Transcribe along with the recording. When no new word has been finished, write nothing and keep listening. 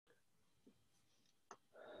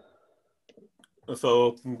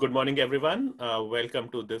So good morning, everyone. Welcome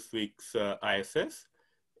to this week's ISS.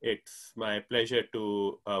 It's my pleasure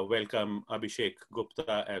to welcome Abhishek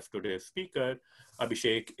Gupta as today's speaker.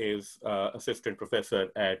 Abhishek is assistant professor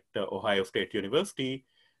at Ohio State University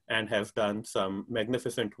and has done some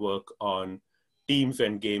magnificent work on teams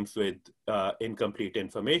and games with incomplete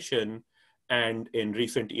information, and in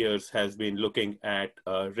recent years has been looking at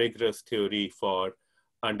a rigorous theory for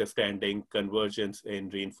understanding convergence in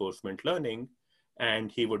reinforcement learning.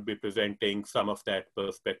 And he would be presenting some of that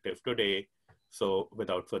perspective today. So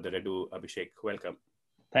without further ado, Abhishek, welcome.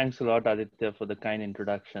 Thanks a lot, Aditya, for the kind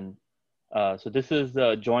introduction. So this is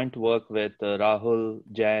joint work with Rahul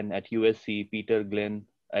Jain at USC, Peter Glynn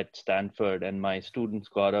at Stanford, and my students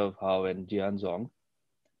Gaurav Hao and Jianzong.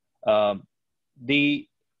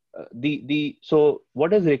 So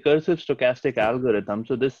what is recursive stochastic algorithm?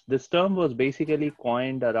 So this term was basically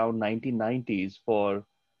coined around 1990s for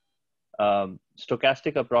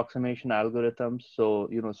stochastic approximation algorithms. So,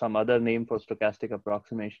 some other name for stochastic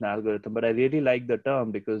approximation algorithm, but I really like the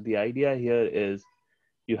term because the idea here is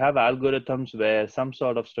you have algorithms where some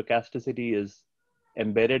sort of stochasticity is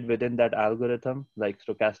embedded within that algorithm, like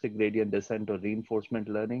stochastic gradient descent or reinforcement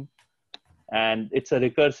learning. And it's a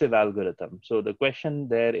recursive algorithm. So the question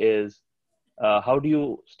there is, how do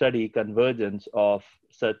you study convergence of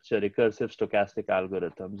such recursive stochastic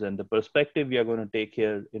algorithms? And the perspective we are going to take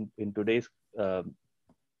here in today's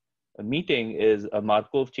meeting is a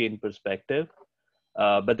Markov chain perspective.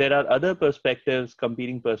 But there are other perspectives,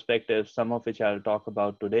 competing perspectives, some of which I'll talk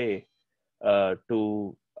about today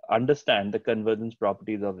to understand the convergence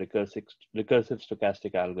properties of recursive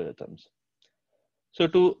stochastic algorithms. So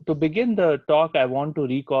to begin the talk, I want to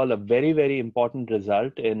recall a very, very important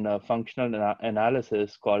result in functional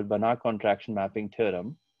analysis called Banach contraction mapping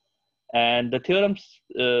theorem. And the theorem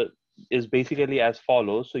is basically as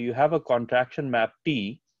follows. So you have a contraction map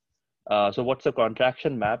T. So what's a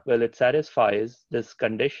contraction map? Well, it satisfies this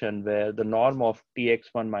condition where the norm of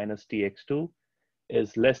Tx1 minus Tx2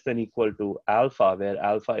 is less than equal to alpha, where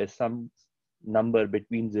alpha is some number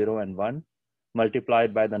between 0 and 1,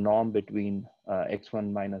 multiplied by the norm between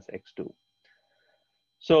x1 minus x2.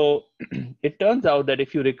 So it turns out that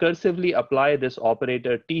if you recursively apply this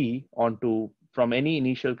operator T onto from any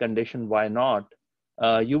initial condition y naught,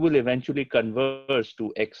 you will eventually converge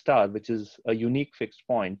to x star, which is a unique fixed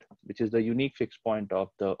point, which is the unique fixed point of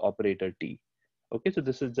the operator T. Okay, so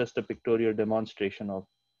this is just a pictorial demonstration of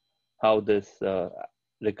how this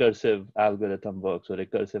recursive algorithm works or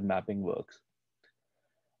recursive mapping works.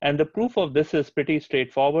 And the proof of this is pretty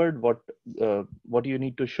straightforward. What you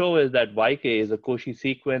need to show is that yk is a Cauchy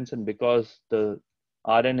sequence, and because the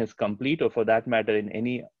Rn is complete, or for that matter, in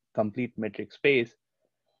any complete metric space,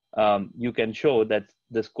 you can show that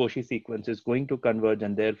this Cauchy sequence is going to converge,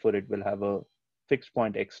 and therefore it will have a fixed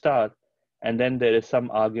point x star. And then there is some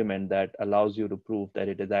argument that allows you to prove that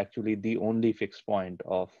it is actually the only fixed point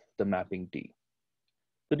of the mapping T.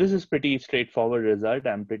 So this is pretty straightforward result.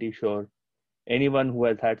 I'm pretty sure anyone who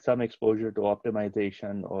has had some exposure to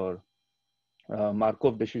optimization or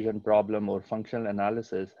Markov decision problem or functional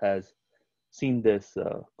analysis has seen this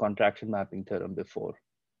contraction mapping theorem before.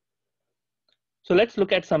 So let's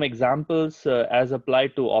look at some examples as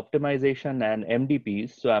applied to optimization and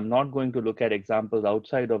MDPs. So I'm not going to look at examples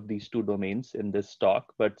outside of these two domains in this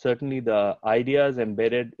talk, but certainly the ideas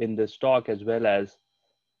embedded in this talk, as well as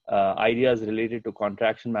ideas related to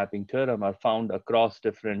contraction mapping theorem, are found across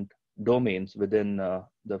different domains within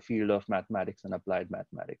the field of mathematics and applied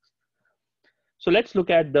mathematics. So let's look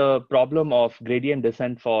at the problem of gradient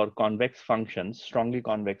descent for convex functions, strongly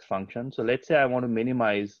convex functions. So let's say I want to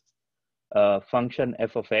minimize function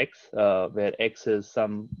f of x, where x is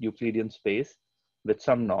some Euclidean space with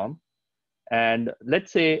some norm. And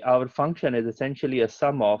let's say our function is essentially a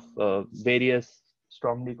sum of various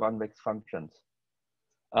strongly convex functions.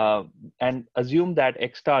 And assume that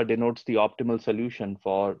x star denotes the optimal solution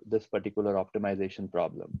for this particular optimization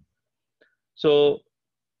problem. So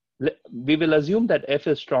we will assume that f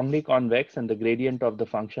is strongly convex and the gradient of the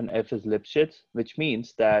function f is Lipschitz, which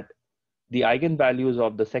means that the eigenvalues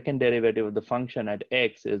of the second derivative of the function at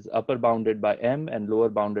x is upper bounded by m and lower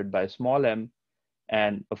bounded by small m.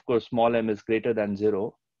 And of course, small m is greater than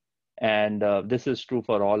 0. And this is true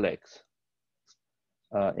for all x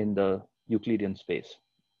in the Euclidean space.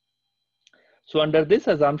 So under this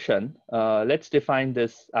assumption, let's define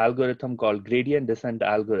this algorithm called gradient descent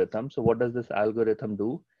algorithm. So what does this algorithm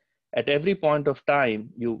do? At every point of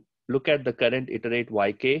time, you look at the current iterate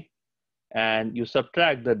yk, and you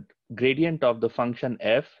subtract the gradient of the function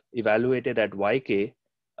f evaluated at yk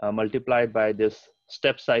multiplied by this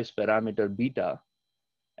step size parameter beta.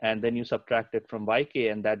 and then you subtract it from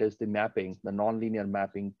yk, and that is the mapping, the nonlinear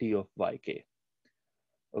mapping T of yk.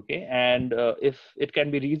 Okay, and if it can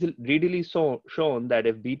be readily shown that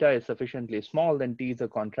if beta is sufficiently small, then T is a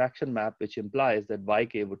contraction map, which implies that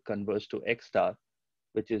yk would converge to x star,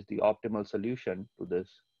 which is the optimal solution to this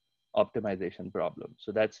optimization problem.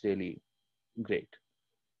 So that's really great.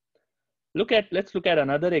 Let's look at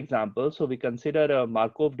another example. So we consider a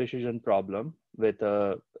Markov decision problem with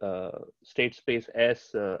a state space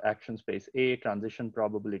S, action space A, transition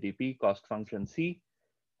probability P, cost function C,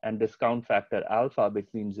 and discount factor alpha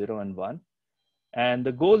between 0 and 1. And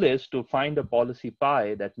the goal is to find a policy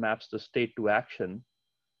pi that maps the state to action.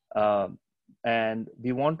 And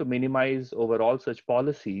we want to minimize over all such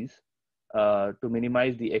policies to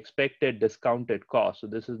minimize the expected discounted cost. So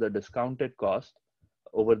this is the discounted cost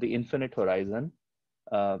over the infinite horizon,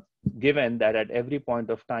 given that at every point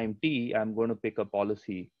of time t, I'm going to pick a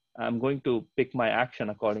policy. I'm going to pick my action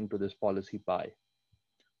according to this policy pi.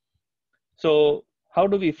 So how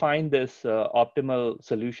do we find this optimal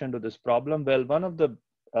solution to this problem? Well, one of the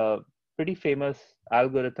pretty famous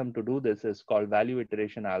algorithm to do this is called value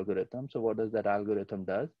iteration algorithm. So what does that algorithm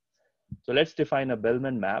do? So let's define a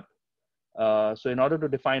Bellman map. So in order to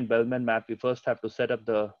define Bellman map, we first have to set up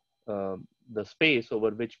the space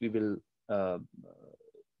over which we will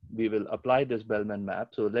apply this Bellman map.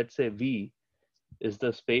 So let's say V is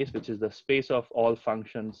the space, which is the space of all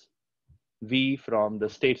functions V from the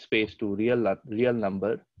state space to real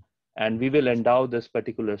number, and we will endow this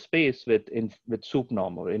particular space with sup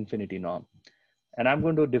norm or infinity norm. And I'm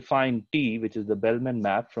going to define T, which is the Bellman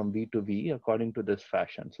map from V to V, according to this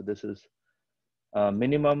fashion. So this is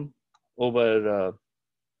minimum over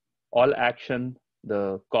all action,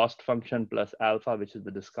 the cost function plus alpha, which is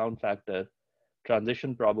the discount factor,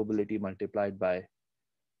 transition probability multiplied by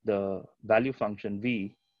the value function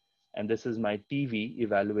V, and this is my TV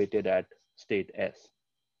evaluated at state S.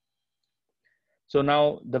 So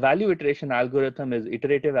now the value iteration algorithm is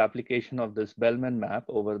iterative application of this Bellman map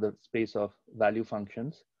over the space of value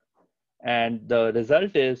functions. And the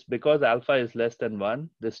result is, because alpha is less than 1,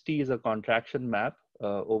 this T is a contraction map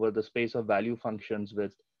over the space of value functions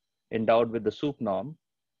endowed with the sup norm.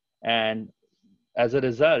 And as a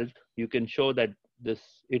result, you can show that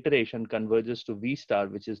this iteration converges to V star,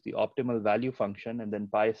 which is the optimal value function, and then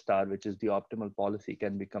pi star, which is the optimal policy,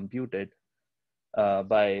 can be computed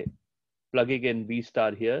by plugging in V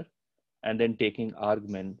star here and then taking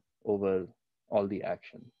argmin over all the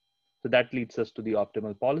action. So that leads us to the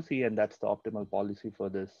optimal policy, and that's the optimal policy for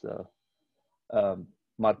this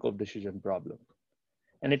Markov decision problem.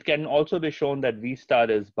 And it can also be shown that V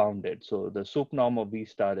star is bounded. So the sup norm of V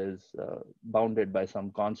star is bounded by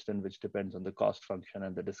some constant, which depends on the cost function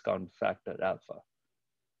and the discount factor alpha.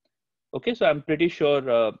 Okay, so I'm pretty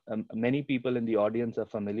sure many people in the audience are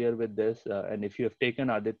familiar with this. And if you have taken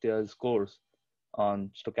Aditya's course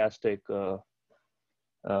on stochastic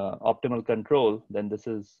optimal control, then this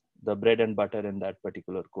is the bread and butter in that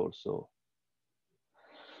particular course.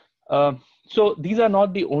 So these are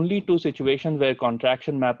not the only two situations where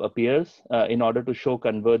contraction map appears in order to show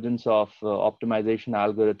convergence of optimization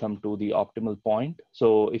algorithm to the optimal point.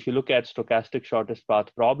 So if you look at stochastic shortest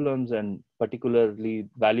path problems, and particularly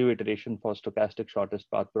value iteration for stochastic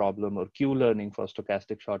shortest path problem, or Q-learning for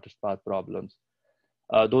stochastic shortest path problems,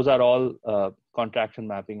 those are all contraction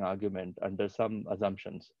mapping argument under some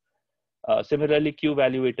assumptions. Similarly,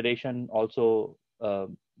 Q-value iteration also,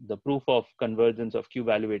 the proof of convergence of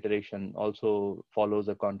Q-value iteration also follows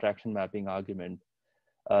a contraction mapping argument.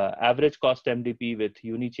 Average cost MDP with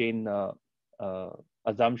unichain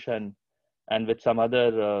assumption and with some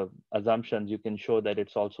other assumptions, you can show that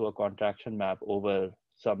it's also a contraction map over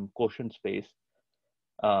some quotient space.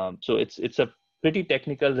 So it's a pretty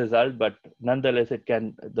technical result, but nonetheless,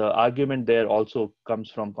 the argument there also comes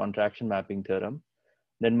from contraction mapping theorem.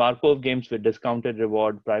 Then Markov games with discounted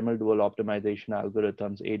reward, primal dual optimization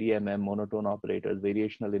algorithms, ADMM, monotone operators,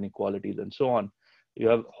 variational inequalities, and so on. You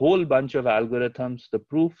have a whole bunch of algorithms. The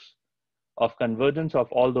proofs of convergence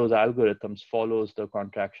of all those algorithms follows the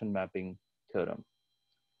contraction mapping theorem.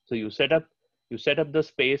 So you set up the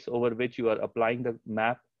space over which you are applying the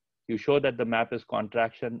map. You show that the map is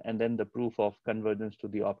contraction, and then the proof of convergence to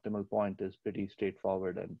the optimal point is pretty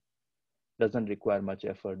straightforward and doesn't require much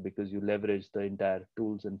effort, because you leverage the entire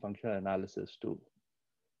tools and functional analysis to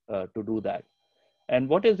do that. And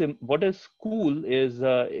what is cool is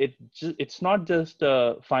it's not just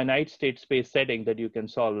a finite state space setting that you can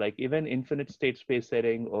solve. Like even infinite state space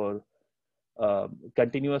setting or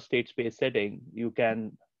continuous state space setting,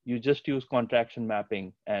 you just use contraction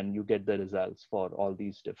mapping and you get the results for all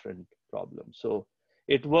these different problems. So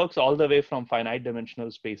it works all the way from finite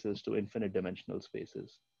dimensional spaces to infinite dimensional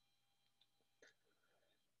spaces.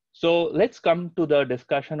 So let's come to the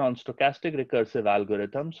discussion on stochastic recursive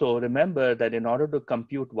algorithm. So remember that in order to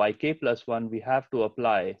compute yk plus 1, we have to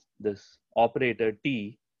apply this operator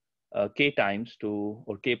t k times to,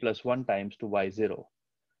 or k plus 1 times to y0.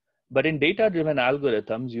 But in data-driven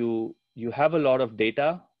algorithms, you have a lot of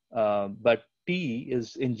data, but t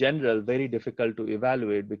is in general very difficult to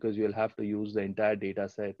evaluate because you'll have to use the entire data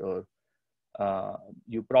set, or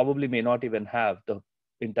you probably may not even have the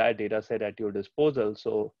entire data set at your disposal.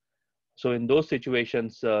 So in those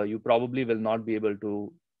situations, you probably will not be able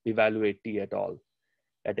to evaluate t at all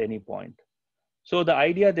at any point. So the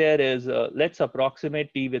idea there is, let's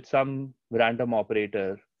approximate t with some random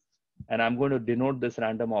operator. And I'm going to denote this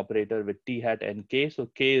random operator with t hat and k. So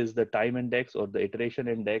k is the time index or the iteration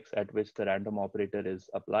index at which the random operator is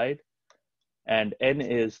applied. And n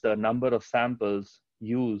is the number of samples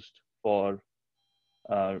used for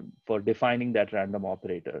defining that random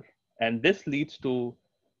operator. And this leads to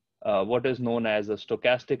what is known as a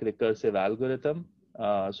stochastic recursive algorithm.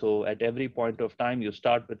 So at every point of time, you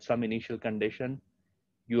start with some initial condition.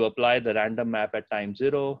 You apply the random map at time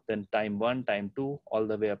 0, then time 1, time 2, all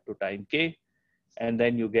the way up to time k. And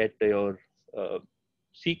then you get your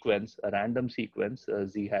sequence, a random sequence,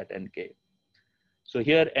 z hat and k. So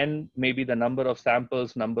here n may be the number of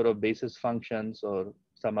samples, number of basis functions, or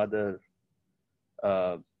some other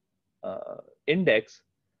index,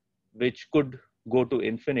 which could go to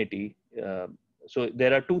infinity. So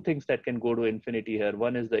there are two things that can go to infinity here.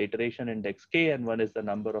 One is the iteration index k, and one is the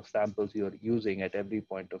number of samples you're using at every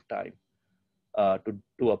point of time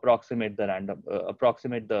to approximate the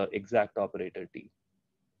approximate the exact operator t.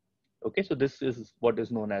 Okay, so this is what is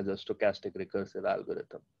known as a stochastic recursive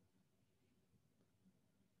algorithm.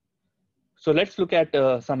 So let's look at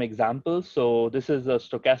some examples. So this is a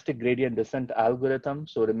stochastic gradient descent algorithm.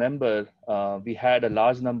 So remember, we had a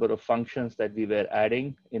large number of functions that we were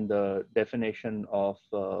adding in the definition of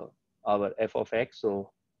our f of x. So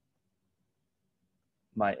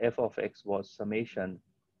my f of x was summation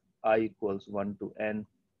I equals 1 to n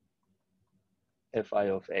fi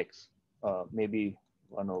of x, maybe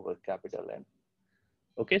 1 over capital N.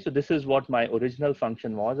 Okay, so this is what my original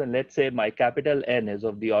function was. And let's say my capital N is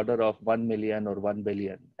of the order of 1 million or 1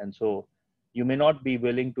 billion. And so you may not be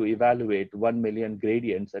willing to evaluate 1 million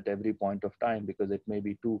gradients at every point of time because it may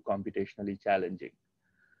be too computationally challenging.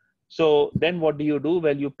 So then what do you do?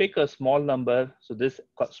 Well, you pick a small number. So this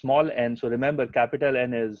small n, so remember capital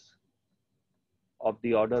N is of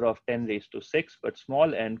the order of 10 raised to 6, but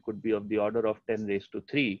small n could be of the order of 10 raised to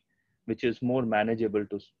 3, which is more manageable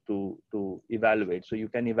to evaluate. So you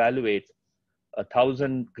can evaluate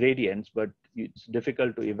 1,000 gradients, but it's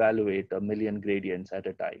difficult to evaluate 1 million gradients at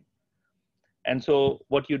a time. And so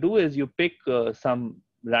what you do is you pick some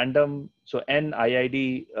random, so n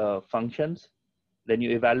IID functions, then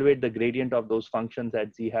you evaluate the gradient of those functions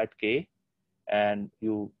at z hat k, and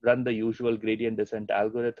you run the usual gradient descent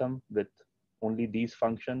algorithm with only these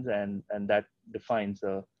functions, and that defines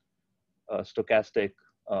a stochastic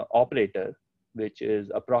operator, which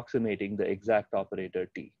is approximating the exact operator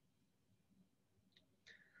t.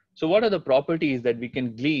 So what are the properties that we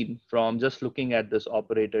can glean from just looking at this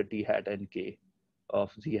operator t hat and k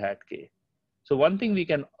of z hat k? So one thing we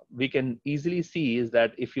can easily see is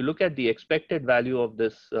that if you look at the expected value of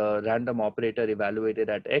this random operator evaluated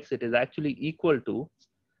at x, it is actually equal to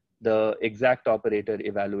the exact operator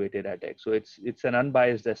evaluated at x. So it's an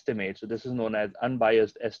unbiased estimate. So this is known as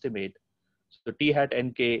unbiased estimate. So t hat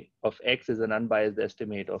nk of x is an unbiased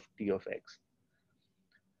estimate of t of x.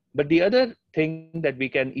 But the other thing that we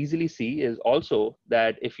can easily see is also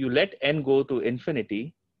that if you let n go to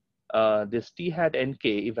infinity, this t hat nk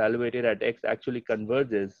evaluated at x actually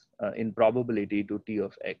converges in probability to t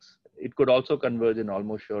of x. It could also converge in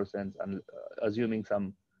almost sure sense, assuming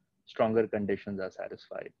some stronger conditions are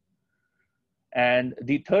satisfied. And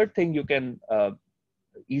the third thing you can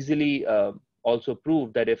easily also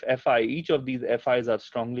prove that if fi, each of these fi's are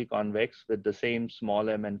strongly convex with the same small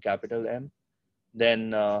m and capital M,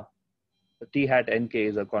 then t hat nk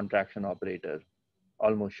is a contraction operator,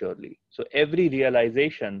 almost surely. So every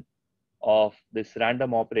realization of this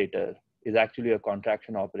random operator is actually a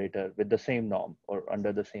contraction operator with the same norm or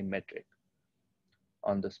under the same metric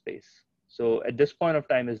on the space. So at this point of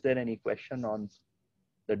time, is there any question on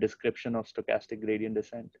the description of stochastic gradient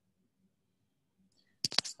descent?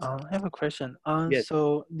 I have a question. Yes.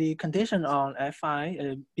 So the condition on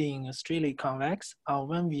Fi being strictly convex,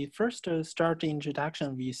 when we first start the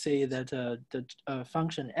introduction, we say that the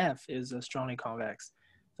function f is strongly convex.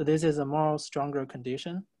 So this is a more stronger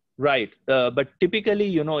condition. Right. But typically,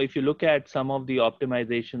 you know, if you look at some of the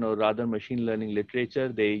optimization or rather machine learning literature,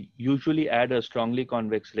 they usually add a strongly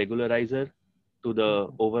convex regularizer to the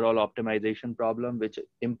overall optimization problem, which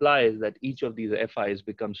implies that each of these FIs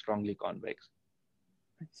becomes strongly convex.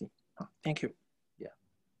 I see. Oh, thank you. Yeah.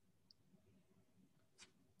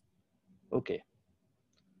 Okay.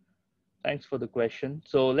 Thanks for the question.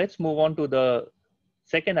 So let's move on to the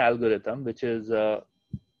second algorithm, which is what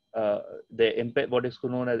is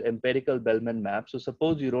known as empirical Bellman map. So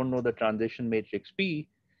suppose you don't know the transition matrix P,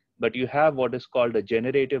 but you have what is called a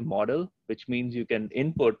generative model, which means you can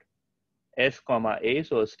input S comma A,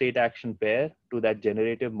 so a state action pair to that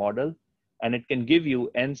generative model, and it can give you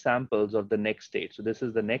n samples of the next state. So this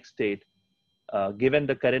is the next state. Given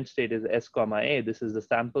the current state is S comma A, this is the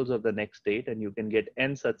samples of the next state, and you can get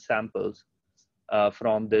n such samples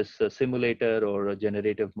from this simulator or a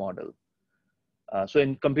generative model. So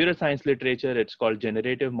in computer science literature, it's called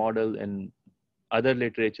generative model. In other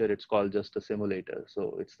literature, it's called just a simulator.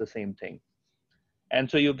 So it's the same thing. And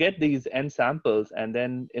so you get these n samples, and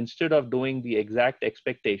then instead of doing the exact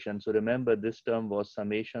expectation, so remember this term was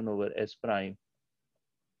summation over S prime,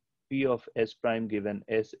 P of S prime given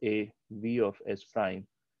SA V of S prime.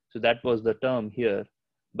 So that was the term here.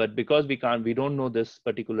 But because we don't know this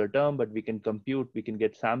particular term, but we can compute, we can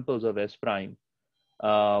get samples of S prime.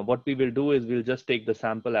 What we will do is we'll just take the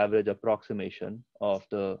sample average approximation of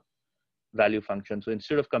the value function. So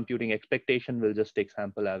instead of computing expectation, we'll just take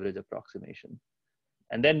sample average approximation.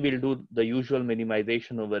 And then we'll do the usual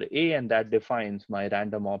minimization over A, and that defines my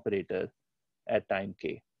random operator at time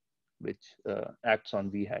K, which acts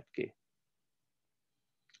on V hat K.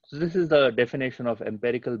 So this is the definition of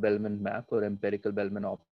empirical Bellman map or empirical Bellman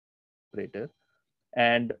operator.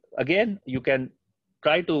 And again, you can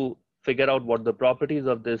try to figure out what the properties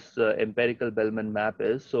of this empirical Bellman map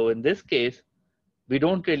is. So in this case, we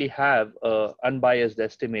don't really have an unbiased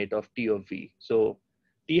estimate of T of V. So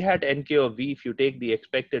T hat nk of V, if you take the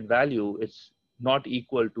expected value, it's not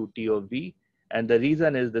equal to T of V. And the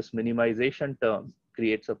reason is this minimization term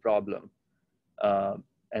creates a problem.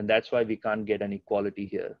 And that's why we can't get an equality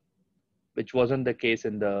here, which wasn't the case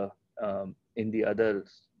in the other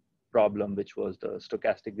problem, which was the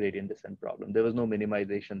stochastic gradient descent problem. There was no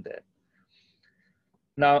minimization there.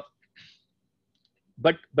 Now,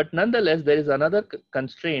 but nonetheless, there is another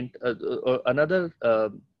constraint, or another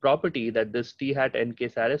property that this T hat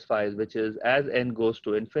nk satisfies, which is as n goes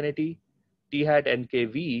to infinity, T hat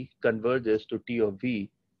nkv converges to T of V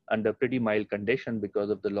under pretty mild condition because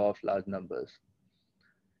of the law of large numbers.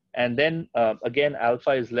 And then again,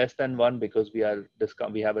 alpha is less than 1 because we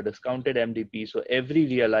have a discounted MDP. So every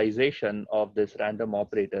realization of this random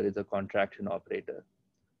operator is a contraction operator.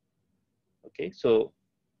 Okay, so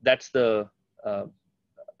that's the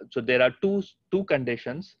so there are two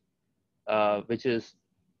conditions, which is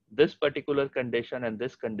this particular condition and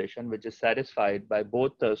this condition, which is satisfied by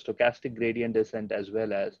both the stochastic gradient descent as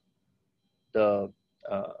well as the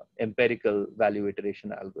empirical value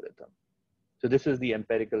iteration algorithm. So this is the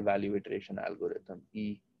empirical value iteration algorithm,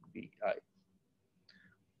 EVI.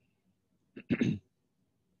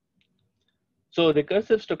 So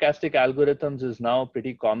recursive stochastic algorithms is now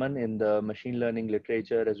pretty common in the machine learning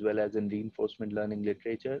literature as well as in reinforcement learning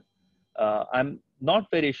literature. I'm not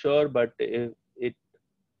very sure, but it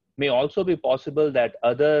may also be possible that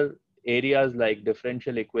other areas like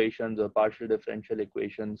differential equations or partial differential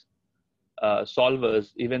equations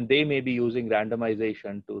solvers, even they may be using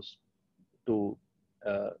randomization to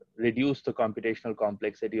reduce the computational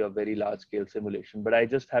complexity of very large scale simulation. But I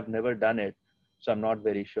just have never done it, so I'm not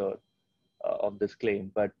very sure of this claim,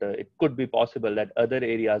 but it could be possible that other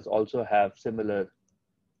areas also have similar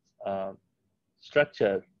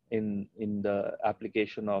structure in the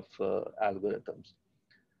application of algorithms.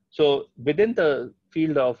 So within the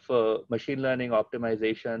field of machine learning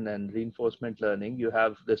optimization and reinforcement learning, you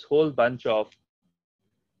have this whole bunch of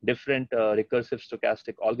different recursive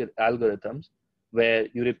stochastic algorithms where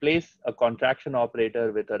you replace a contraction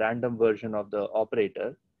operator with a random version of the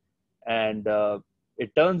operator. And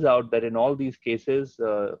it turns out that in all these cases,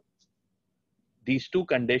 these two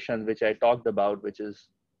conditions which I talked about, which is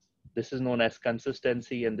this is known as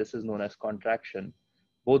consistency and this is known as contraction,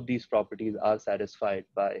 both these properties are satisfied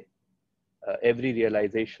by every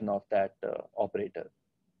realization of that operator.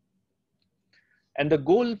 And the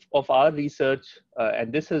goal of our research,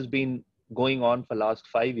 and this has been going on for last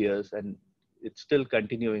 5 years and it's still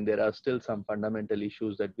continuing, there are still some fundamental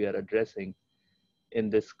issues that we are addressing in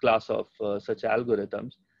this class of such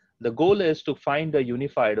algorithms. The goal is to find a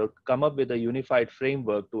unified or come up with a unified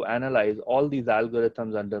framework to analyze all these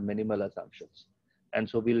algorithms under minimal assumptions. And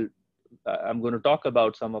so we'll I'm going to talk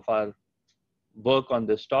about some of our work on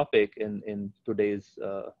this topic in today's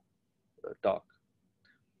talk.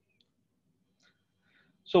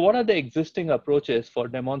 So what are the existing approaches for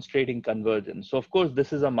demonstrating convergence? So of course,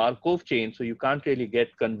 this is a Markov chain, so you can't really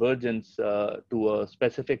get convergence to a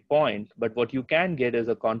specific point, but what you can get is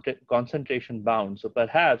a concentration bound. So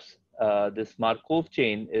perhaps this Markov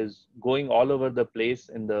chain is going all over the place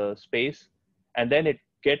in the space, and then it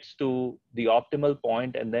gets to the optimal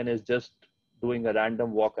point and then is just doing a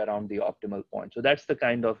random walk around the optimal point. So that's the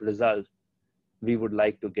kind of result we would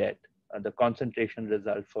like to get, the concentration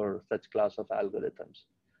result for such class of algorithms.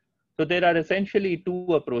 So there are essentially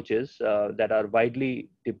two approaches that are widely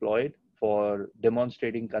deployed for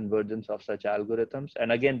demonstrating convergence of such algorithms.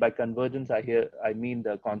 And again, by convergence, I mean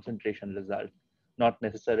the concentration result, not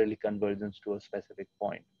necessarily convergence to a specific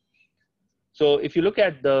point. So if you look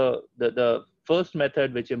at the first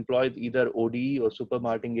method, which employs either ODE or super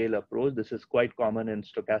martingale approach, this is quite common in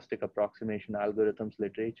stochastic approximation algorithms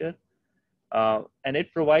literature. And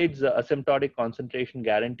it provides asymptotic concentration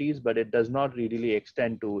guarantees, but it does not really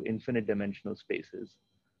extend to infinite dimensional spaces.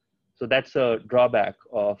 So that's a drawback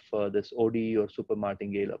of this ODE or super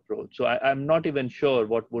martingale approach. So I'm not even sure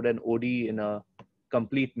what would an ODE in a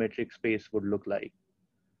complete metric space would look like.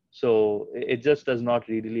 So it just does not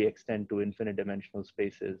really extend to infinite dimensional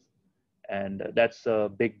spaces. And that's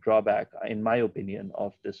a big drawback, in my opinion,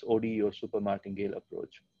 of this ODE or super martingale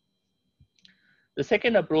approach. The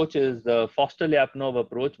second approach is the Foster-Lyapunov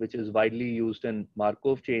approach, which is widely used in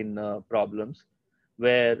Markov chain problems,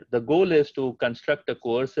 where the goal is to construct a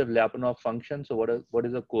coercive Lyapunov function. So what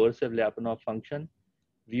is a coercive Lyapunov function?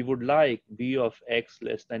 We would like v of x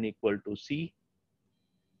less than equal to c.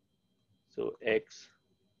 So x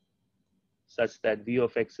such that v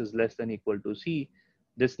of x is less than equal to c.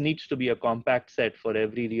 This needs to be a compact set for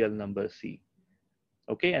every real number c.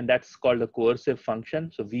 Okay, and that's called a coercive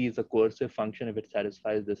function. So v is a coercive function if it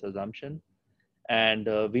satisfies this assumption. And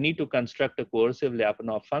we need to construct a coercive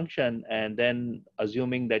Lyapunov function, and then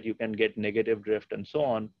assuming that you can get negative drift and so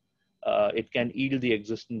on, it can yield the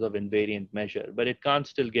existence of invariant measure, but it can't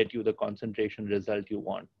still get you the concentration result you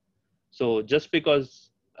want. So just because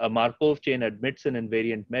a Markov chain admits an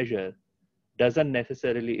invariant measure doesn't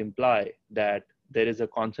necessarily imply that there is a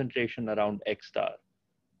concentration around x star,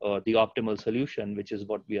 or the optimal solution, which is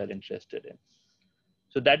what we are interested in.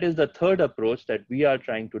 So that is the third approach that we are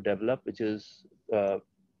trying to develop, which is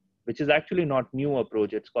actually not new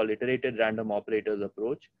approach. It's called iterated random operators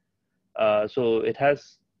approach. So it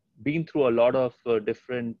has been through a lot of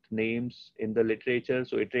different names in the literature.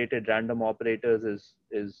 So iterated random operators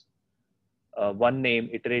is one name.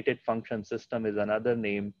 Iterated function system is another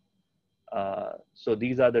name. So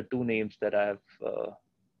these are the two names that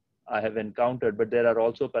I have encountered, but there are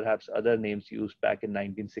also perhaps other names used back in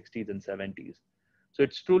 1960s and 70s. So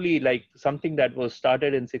it's truly like something that was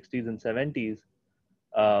started in 60s and 70s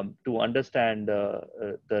to understand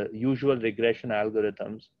the usual regression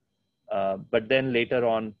algorithms. But then later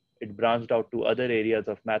on, it branched out to other areas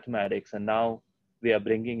of mathematics. And now we are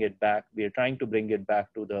bringing it back. We are trying to bring it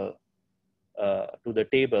back to the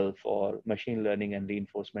table for machine learning and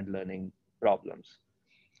reinforcement learning problems.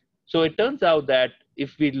 So it turns out that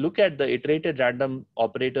if we look at the iterated random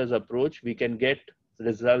operators approach, we can get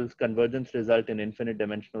convergence result in infinite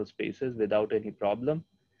dimensional spaces without any problem.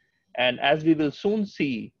 And as we will soon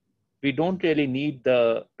see, we don't really need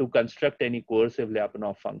to construct any coercive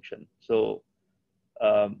Lyapunov function. So,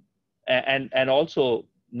 and also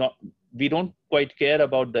we don't quite care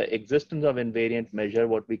about the existence of invariant measure.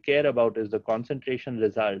 What we care about is the concentration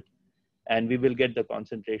result, and we will get the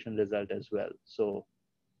concentration result as well. So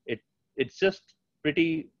it's just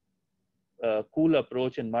pretty cool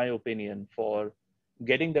approach, in my opinion, for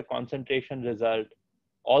getting the concentration result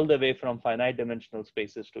all the way from finite dimensional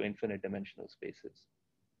spaces to infinite dimensional spaces.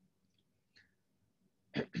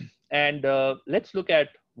 And let's look at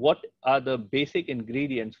what are the basic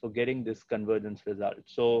ingredients for getting this convergence result.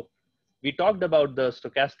 So we talked about the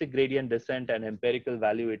stochastic gradient descent and empirical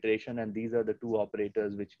value iteration, and these are the two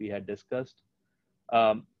operators which we had discussed.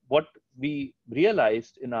 What we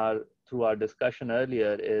realized through our discussion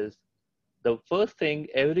earlier is the first thing,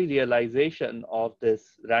 every realization of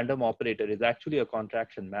this random operator is actually a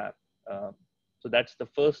contraction map. So that's the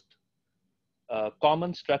first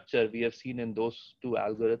common structure we have seen in those two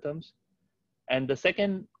algorithms. And the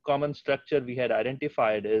second common structure we had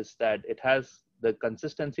identified is that it has the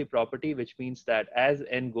consistency property, which means that as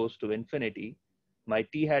n goes to infinity, my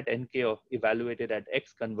t hat nk evaluated at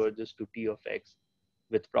x converges to t of x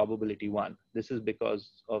with probability 1. This is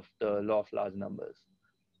because of the law of large numbers.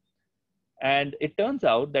 And it turns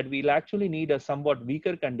out that we'll actually need a somewhat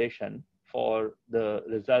weaker condition for the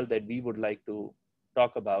result that we would like to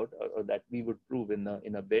talk about, or that we would prove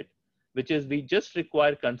in a bit, which is we just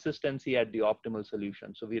require consistency at the optimal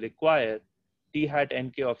solution. So we require t hat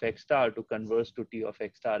nk of x star to converge to t of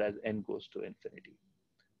x star as n goes to infinity.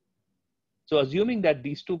 So assuming that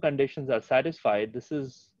these two conditions are satisfied, this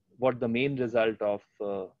is what the main result of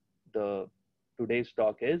the today's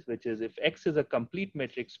talk is, which is if X is a complete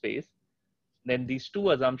metric space, then these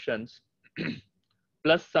two assumptions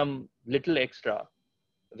plus some little extra,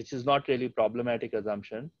 which is not really problematic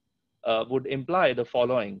assumption, would imply the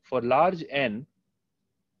following. For large n,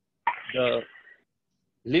 the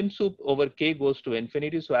lim sup over k goes to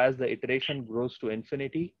infinity. So as the iteration grows to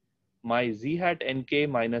infinity, my z hat nk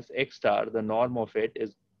minus x star, the norm of it,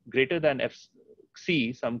 is greater than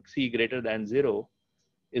fc, some c greater than 0,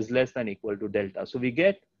 is less than equal to delta. So we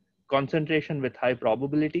get concentration with high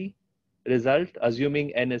probability result,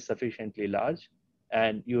 assuming n is sufficiently large,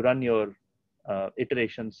 and you run your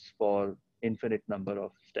iterations for infinite number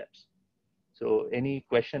of steps. So any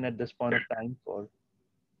question at this point of time for?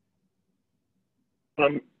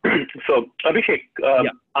 So Abhishek,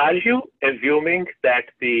 are you assuming that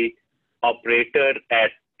the operator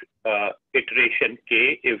at iteration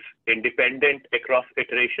k is independent across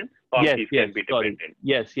iteration, or Yes, these yes, can be sorry. dependent?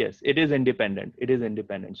 Yes, yes, it is independent. It is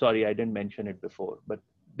independent. Sorry, I didn't mention it before, but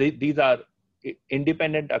these are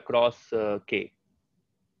independent across k.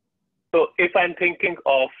 So if I'm thinking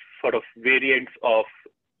of sort of variants of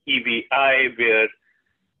EVI where,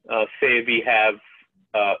 say, we have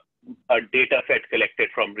a data set collected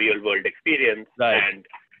from real world experience, right, and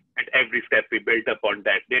at every step we build upon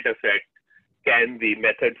that data set, can the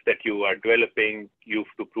methods that you are developing use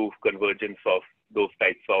to prove convergence of those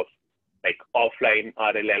types of like offline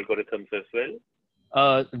RL algorithms as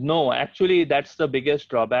well? No, actually, that's the biggest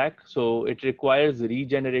drawback. So it requires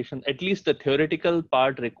regeneration. At least the theoretical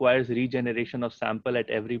part requires regeneration of sample at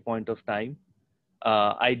every point of time.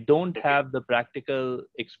 I don't have the practical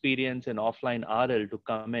experience in offline RL to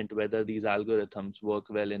comment whether these algorithms work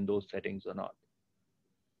well in those settings or not.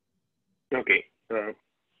 Okay,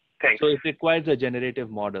 thanks. So it requires a generative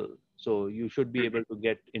model. So you should be able to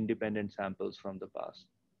get independent samples from the past.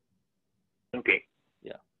 Okay.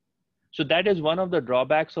 Yeah. So that is one of the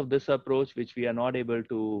drawbacks of this approach, which we are not able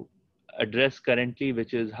to address currently,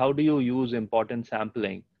 which is how do you use importance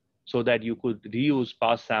sampling so that you could reuse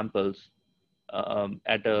past samples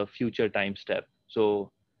at a future time step.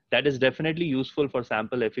 So that is definitely useful for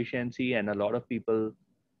sample efficiency, and a lot of people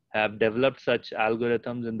have developed such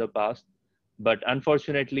algorithms in the past. But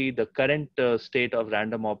unfortunately, the current state of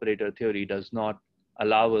random operator theory does not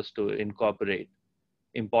allow us to incorporate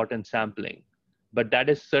importance sampling. But that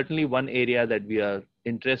is certainly one area that we are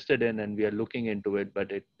interested in, and we are looking into it,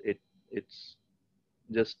 but it's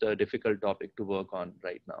just a difficult topic to work on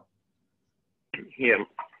right now. Yeah.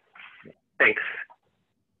 Thanks.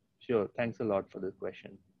 Sure. Thanks a lot for the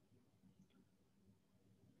question.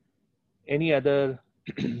 Any other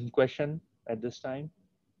question at this time?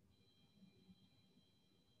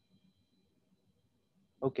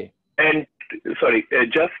 Okay. And sorry,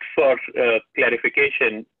 just for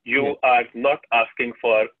clarification, you are not asking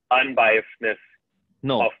for unbiasedness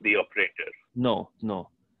of the operator. No, no.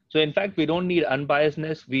 So in fact, we don't need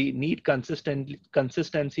unbiasedness. We need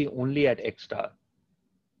consistency only at X star.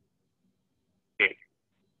 Okay.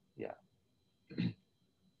 Yeah.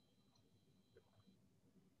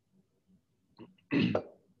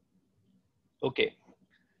 Okay.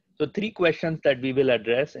 So 3 questions that we will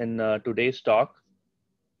address in today's talk.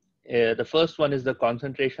 The first one is the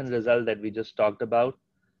concentration result that we just talked about.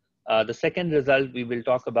 The second result we will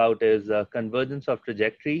talk about is convergence of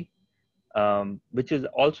trajectory, which is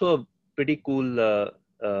also a pretty cool,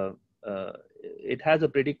 it has a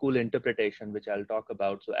pretty cool interpretation, which I'll talk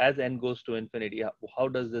about. So as n goes to infinity, how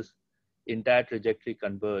does this entire trajectory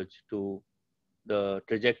converge to the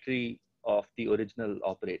trajectory of the original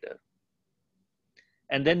operator?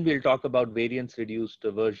 And then we'll talk about variance reduced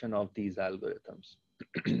version of these algorithms.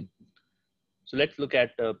 So let's look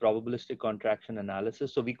at probabilistic contraction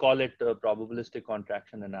analysis. So we call it probabilistic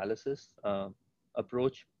contraction analysis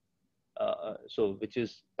approach. So which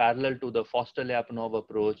is parallel to the Foster-Lyapunov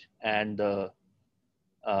approach and the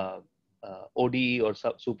ODE or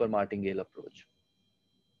super martingale approach.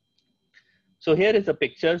 So here is a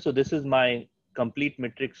picture. So this is my complete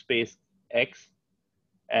metric space X,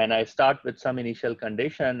 and I start with some initial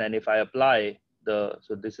condition, and if I apply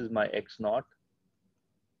so this is my X naught.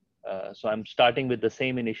 So I'm starting with the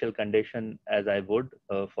same initial condition as I would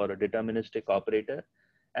for a deterministic operator.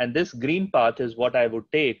 And this green path is what I would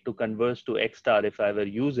take to converge to X star if I were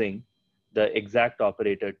using the exact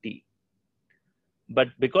operator t. But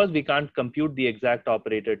because we can't compute the exact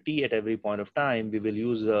operator t at every point of time, we will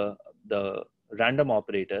use the random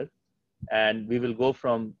operator, and we will go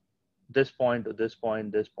from this point to this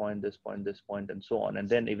point, this point, this point, this point, and so on. And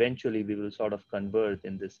then eventually we will sort of converge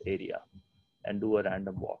in this area and do a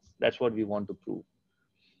random walk. That's what we want to prove.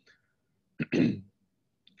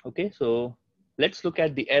 Okay, so let's look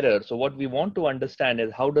at the error. So what we want to understand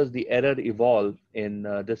is how does the error evolve in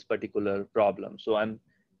this particular problem. So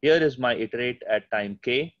here is my iterate at time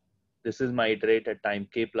k. This is my iterate at time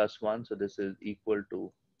k plus 1. So this is equal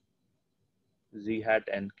to z hat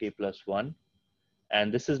and k plus 1.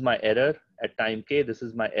 And this is my error at time k. This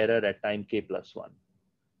is my error at time k plus 1.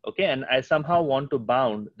 Okay, and I somehow want to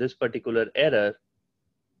bound this particular error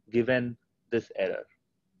given this error.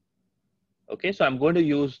 Okay, so I'm going to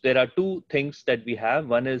use, there are two things that we have.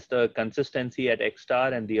 One is the consistency at x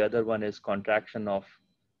star, and the other one is contraction of,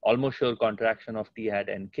 almost sure contraction of t hat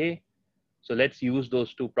and k. So let's use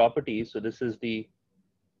those two properties. So this is the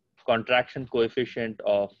contraction coefficient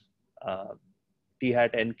of t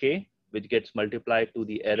hat and k, which gets multiplied to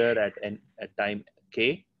the error at time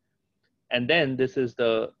k. And then this is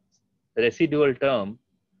the residual term.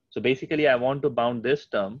 So basically I want to bound this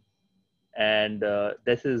term, and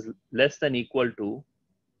this is less than equal to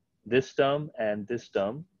this term and this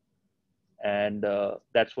term. And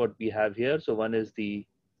that's what we have here. So one is the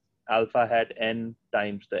alpha hat n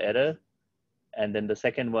times the error. And then the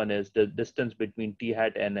second one is the distance between t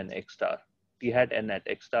hat n and x star, t hat n at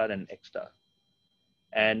x star and x star.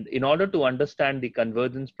 And in order to understand the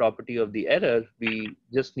convergence property of the error, we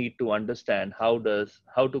just need to understand how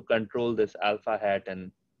to control this alpha hat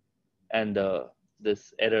and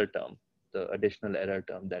this error term, the additional error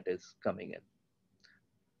term that is coming in.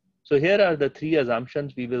 So here are the three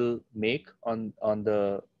assumptions we will make on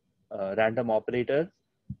the random operator.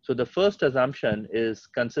 So the first assumption is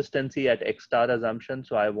consistency at x star assumption.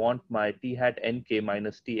 So I want my t hat nk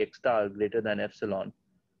minus t x star greater than epsilon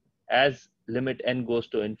as limit n goes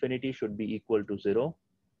to infinity should be equal to 0.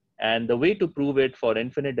 And the way to prove it for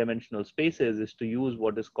infinite dimensional spaces is to use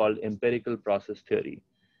what is called empirical process theory.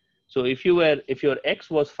 So if your x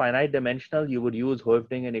was finite dimensional, you would use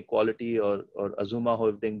Hoeffding inequality or Azuma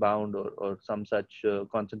Hoeffding bound or some such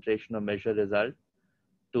concentration or measure result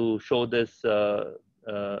to show this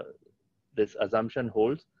this assumption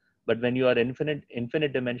holds. But when you are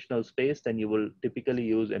infinite dimensional space, then you will typically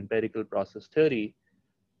use empirical process theory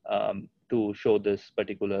to show this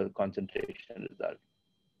particular concentration result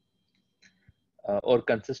or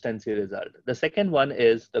consistency result. The second one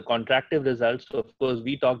is the contractive result. So of course,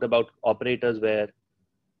 we talked about operators where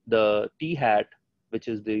the t hat, which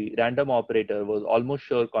is the random operator, was almost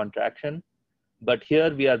sure contraction. But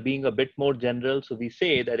here we are being a bit more general. So we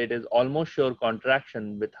say that it is almost sure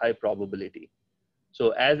contraction with high probability. So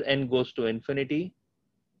as n goes to infinity,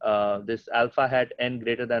 this alpha hat n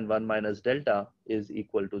greater than 1 minus delta is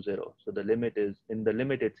equal to 0. So the limit is, in the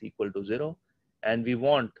limit it's equal to 0. And we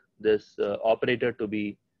want this operator to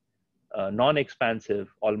be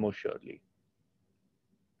non-expansive almost surely.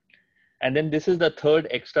 And then this is the third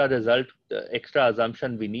extra result, the extra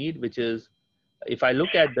assumption we need, which is if I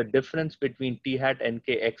look at the difference between t hat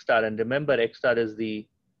nk x star, and remember x star is the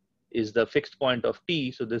fixed point of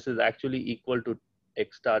t, so this is actually equal to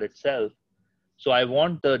x star itself. So I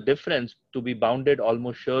want the difference to be bounded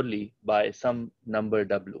almost surely by some number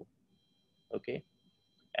w, okay?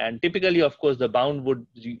 And typically, of course, the bound would,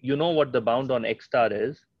 you know what the bound on x star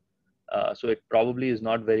is. So it probably is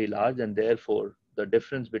not very large, and therefore the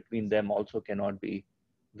difference between them also cannot be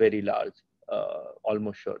very large,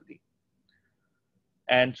 almost surely.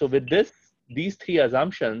 And so with these three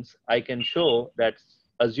assumptions, I can show that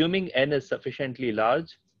assuming n is sufficiently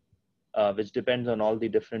large, which depends on all the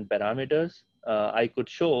different parameters, I could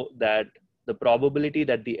show that the probability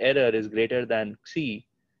that the error is greater than c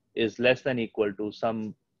is less than equal to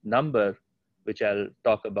some number, which I'll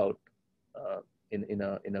talk about in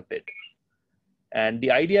a bit. And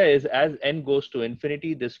the idea is as n goes to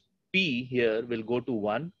infinity, this p here will go to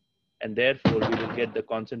 1, and therefore we will get the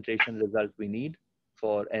concentration result we need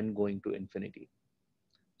for n going to infinity.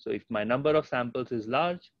 So if my number of samples is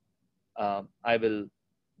large, I will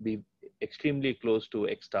be extremely close to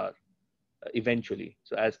x star eventually.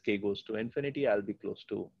 So as k goes to infinity, I'll be close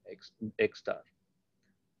to x star.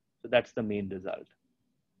 So that's the main result.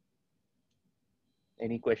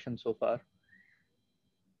 Any questions so far?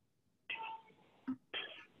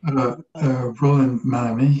 Roland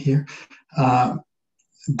Malamy here.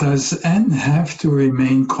 Does n have to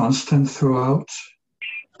remain constant throughout?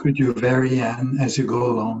 Could you vary n as you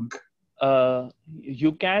go along?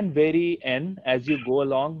 You can vary n as you go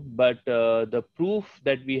along, but the proof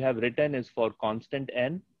that we have written is for constant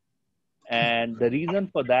n. And the reason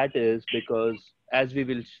for that is because, as we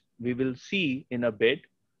will see in a bit,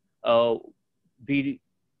 we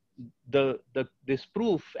this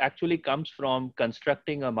proof actually comes from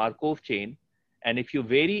constructing a Markov chain. And if you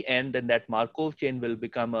vary n, then that Markov chain will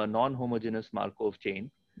become a non-homogeneous Markov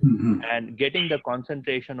chain. Mhm. And getting the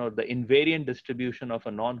concentration or the invariant distribution of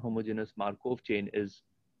a non-homogeneous Markov chain is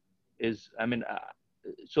I mean,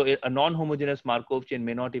 so a non-homogeneous Markov chain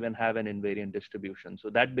may not even have an invariant distribution. So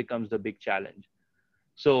that becomes the big challenge.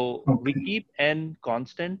 So we Okay. keep n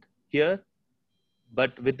constant here,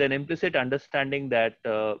 but with an implicit understanding that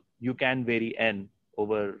you can vary n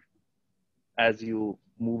over as you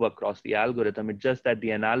move across the algorithm. It's just that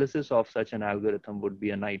the analysis of such an algorithm would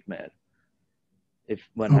be a nightmare if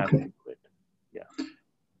one has to Okay. do it. Yeah.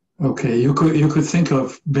 Okay. You could think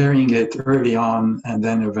of varying it early on and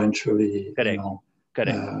then eventually, Correct.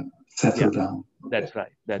 Correct. settle Yeah. down. Okay. That's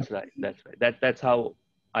right. That's right. That's right. That's how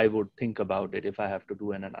I would think about it if I have to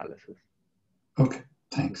do an analysis. Okay.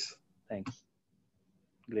 Thanks. Thanks.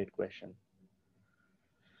 Great question.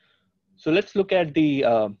 So let's look at the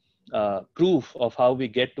proof of how we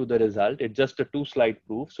get to the result. It's just a 2-slide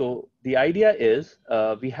proof. So the idea is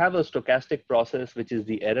we have a stochastic process, which is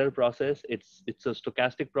the error process. It's a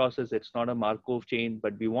stochastic process. It's not a Markov chain,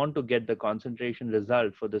 but we want to get the concentration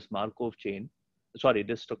result for this Markov chain. Sorry,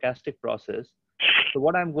 this stochastic process. So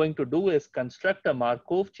what I'm going to do is construct a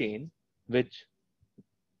Markov chain which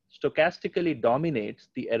stochastically dominates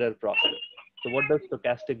the error process. So what does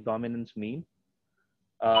stochastic dominance mean?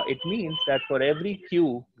 It means that for every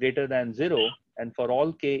q greater than 0 and for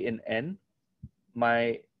all k in n,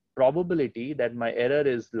 my probability that my error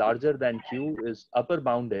is larger than q is upper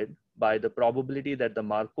bounded by the probability that the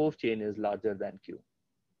Markov chain is larger than q.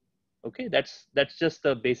 Okay, that's just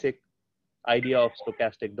the basic idea of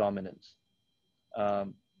stochastic dominance.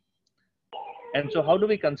 And so how do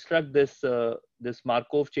we construct this, this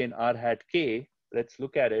Markov chain r hat k? Let's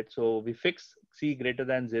look at it. So we fix c greater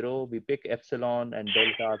than 0. We pick epsilon and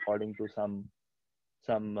delta according to some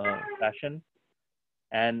fashion.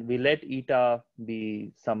 And we let eta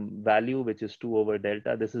be some value, which is 2 over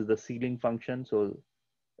delta. This is the ceiling function. So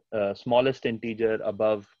smallest integer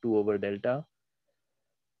above 2 over delta.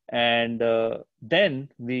 And then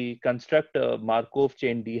we construct a Markov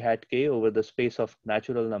chain d hat k over the space of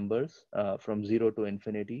natural numbers from 0 to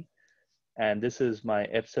infinity. And this is my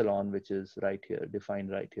epsilon, which is right here,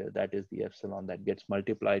 defined right here. That is the epsilon that gets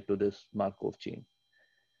multiplied to this Markov chain.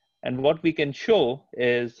 And what we can show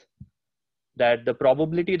is that the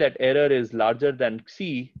probability that error is larger than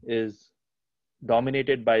c is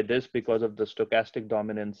dominated by this because of the stochastic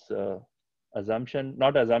dominance assumption,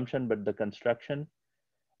 not assumption, but the construction.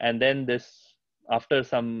 And then this, after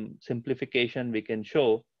some simplification, we can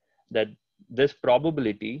show that this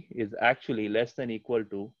probability is actually less than equal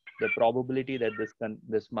to the probability that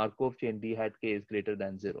this Markov chain d hat k is greater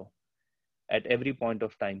than 0 at every point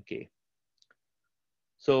of time k.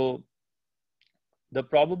 So the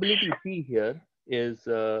probability p here is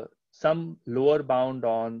some lower bound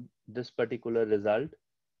on this particular result.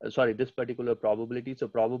 This particular probability. So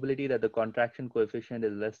probability that the contraction coefficient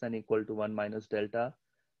is less than equal to 1 minus delta,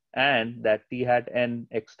 and that t hat n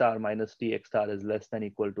x star minus t x star is less than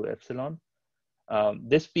equal to epsilon.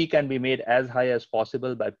 This p can be made as high as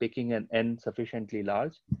possible by picking an n sufficiently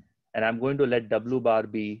large. And I'm going to let w bar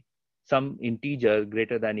be some integer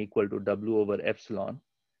greater than equal to w over epsilon.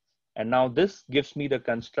 And now this gives me the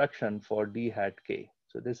construction for d hat k.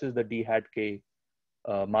 So this is the d hat k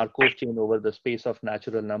Markov chain over the space of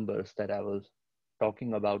natural numbers that I was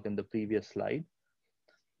talking about in the previous slide.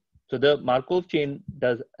 So the Markov chain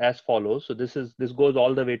does as follows. So this goes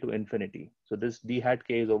all the way to infinity. So this d hat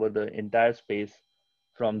k is over the entire space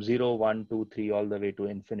from 0, 1, 2, 3, all the way to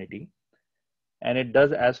infinity. And it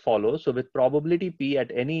does as follows. So with probability p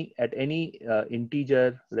at any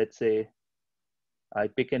integer, let's say I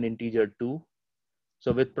pick an integer 2.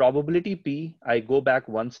 So with probability p, I go back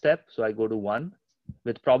one step. So I go to 1.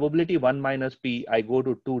 With probability 1 minus p, I go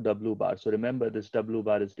to 2 w bar. So remember, this w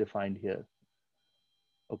bar is defined here.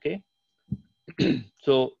 Okay.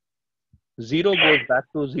 So 0 goes back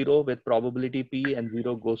to 0 with probability p, and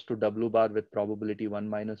 0 goes to w bar with probability 1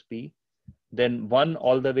 minus p. Then 1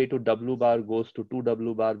 all the way to w bar goes to 2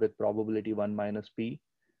 w bar with probability 1 minus p.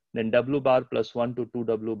 Then w bar plus 1 to 2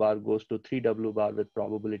 w bar goes to 3 w bar with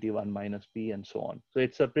probability 1 minus p, and so on. So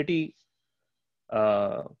it's a pretty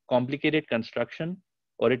complicated construction,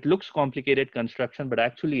 or it looks complicated construction, but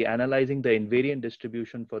actually analyzing the invariant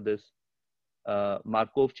distribution for this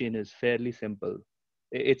Markov chain is fairly simple.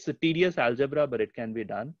 It's a tedious algebra, but it can be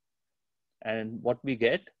done. And what we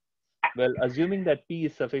get, well, assuming that P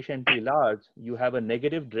is sufficiently large, you have a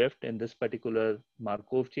negative drift in this particular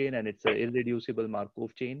Markov chain, and it's an irreducible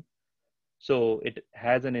Markov chain. So it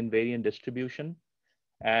has an invariant distribution,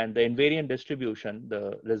 and the invariant distribution,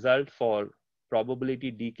 the result for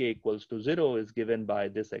probability dk equals to 0 is given by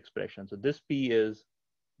this expression. So this P is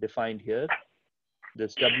defined here.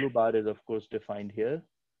 This W bar is of course defined here.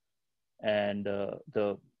 And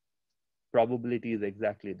the probability is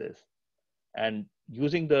exactly this. And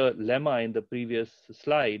using the lemma in the previous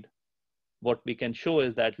slide, what we can show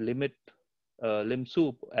is that lim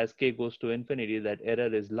sup as k goes to infinity, that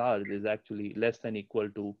error is large, is actually less than equal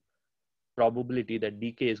to probability that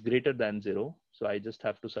dk is greater than 0. So I just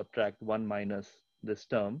have to subtract 1 minus this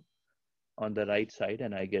term on the right side,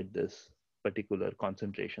 and I get this particular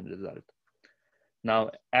concentration result.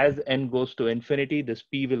 Now, as n goes to infinity, this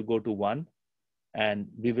P will go to 1, and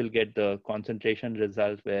we will get the concentration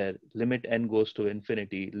result where limit n goes to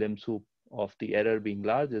infinity, lim sup of the error being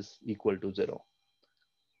large is equal to 0.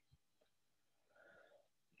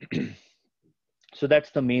 So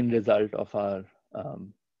that's the main result of our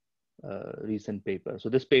recent paper. So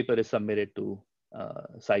this paper is submitted to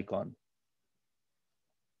SciCon.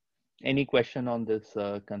 Any question on this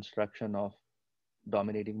construction of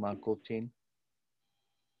dominating Markov chain?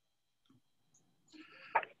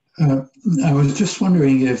 I was just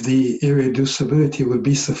wondering if the irreducibility would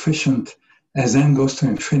be sufficient as n goes to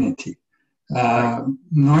infinity.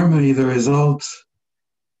 Normally the result,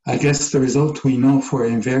 I guess the result we know for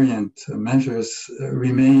invariant measures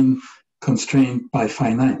remain constrained by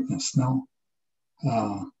finiteness, no?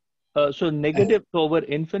 So negative over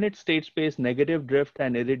infinite state space, negative drift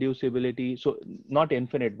and irreducibility. So not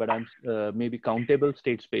infinite, but I'm maybe countable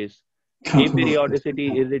state space.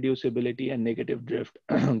 Aperiodicity, irreducibility, and negative drift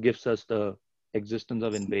gives us the existence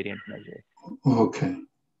of invariant measure. Okay.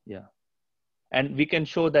 Yeah. And we can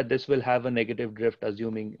show that this will have a negative drift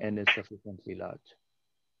assuming n is sufficiently large.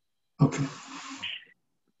 Okay.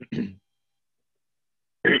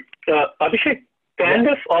 Abhishek, can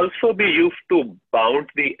this also be used to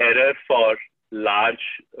bound the error for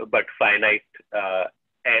large but finite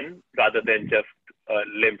n rather than just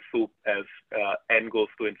lim sup as n goes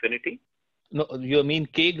to infinity? No, you mean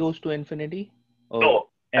k goes to infinity? Or no,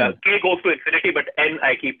 n? k goes to infinity, but n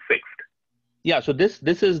I keep fixed. Yeah, so this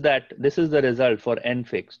is the result for n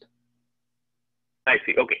fixed. I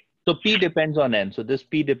see. Okay. So p depends on n. So this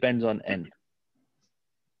p depends on n.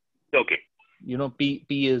 Okay. You know, p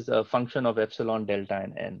is a function of epsilon, delta,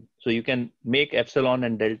 and n. So you can make epsilon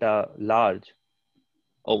and delta large,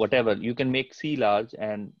 or whatever. You can make c large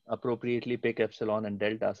and appropriately pick epsilon and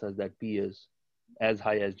delta such that p is as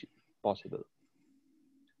high as possible.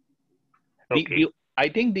 Okay. I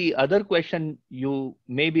think the other question you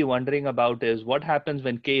may be wondering about is what happens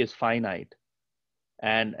when k is finite,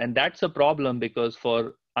 and that's a problem because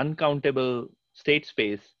for uncountable state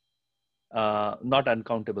space,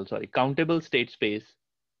 countable state space,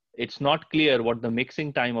 it's not clear what the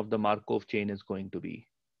mixing time of the Markov chain is going to be.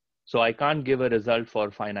 So I can't give a result for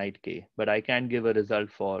finite k, but I can give a result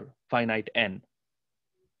for finite n.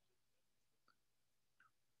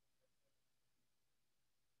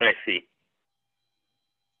 I see.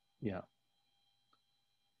 Yeah.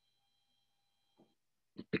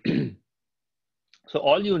 So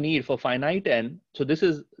all you need for finite n, so this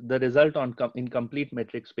is the result on incomplete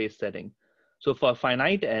metric space setting. So for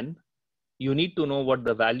finite n, you need to know what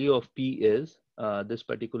the value of p is, this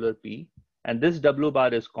particular p, and this w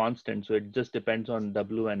bar is constant, so it just depends on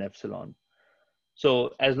w and epsilon.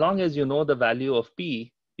 So as long as you know the value of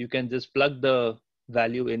p, you can just plug the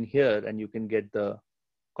value in here and you can get the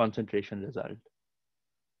concentration result.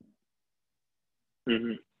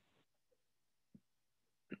 Mm-hmm.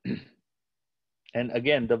 And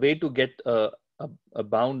again, the way to get a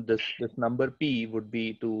bound this number p would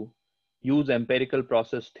be to use empirical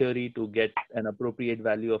process theory to get an appropriate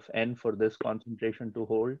value of n for this concentration to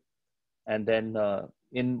hold. And then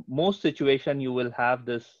in most situations, you will have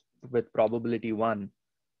this with probability 1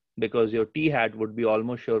 because your t hat would be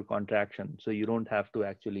almost sure contraction. So you don't have to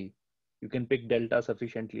actually, you can pick delta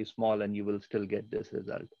sufficiently small and you will still get this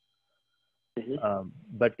result. Mm-hmm.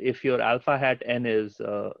 But if your alpha hat n is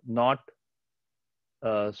not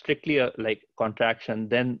strictly like contraction,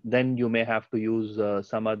 then you may have to use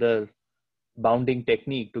some other bounding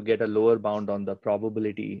technique to get a lower bound on the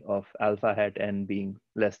probability of alpha hat n being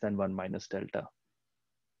less than 1 minus delta.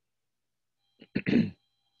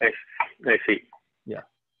 I see. Yeah.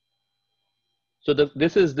 So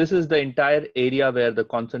this is the entire area where the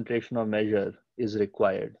concentration of measure is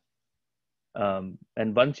required.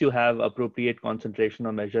 And once you have appropriate concentration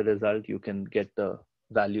or measure result, you can get the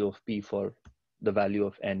value of P for the value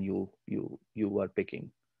of N you are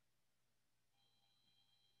picking.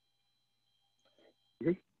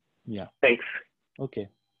 Yeah. Thanks. Okay.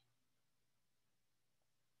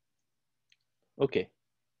 Okay.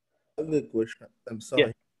 I have a question. I'm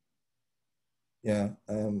sorry. Yeah,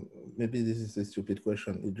 maybe this is a stupid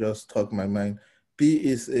question. It just struck my mind. P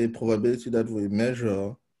is a probability that we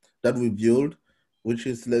measure, that we build, which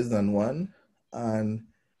is less than 1. And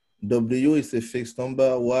W is a fixed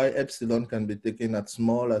number. Y epsilon can be taken as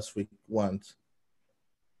small as we want,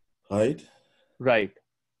 right? Right.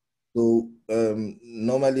 So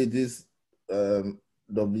normally this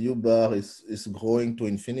W bar is growing to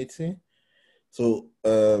infinity. So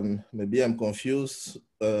maybe I'm confused.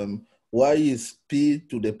 Why is P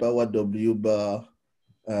to the power W bar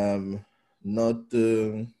not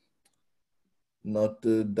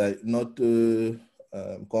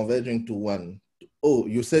converging to 1? Oh,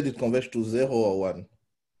 you said it converges to 0 or 1.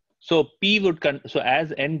 So P would so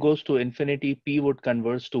as N goes to infinity, P would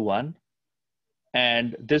converge to 1.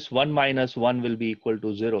 And this 1 minus 1 will be equal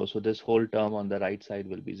to 0. So this whole term on the right side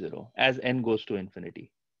will be 0 as N goes to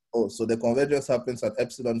infinity. Oh, so the convergence happens at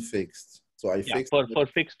epsilon fixed. So I fixed for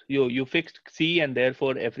fixed, you fixed C, and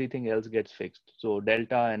therefore everything else gets fixed. So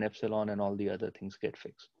delta and epsilon and all the other things get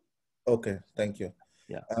fixed. Okay, thank you.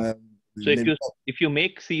 Yeah. So if you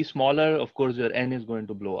make C smaller, of course your N is going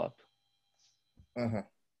to blow up. Yeah.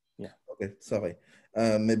 Okay, sorry.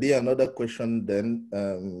 Maybe another question then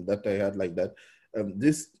that I had like that.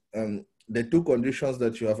 The two conditions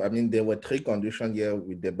that you have, I mean, there were 3 conditions here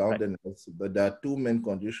with the boundedness, but there are 2 main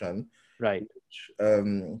conditions. Right.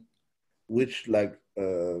 Which like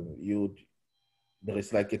there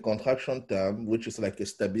is like a contraction term, which is like a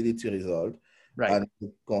stability result, and a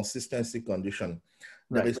consistency condition.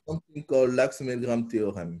 There is something called Lax-Milgram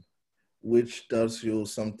theorem, which tells you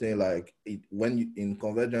something like when you, in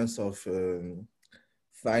convergence of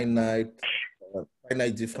finite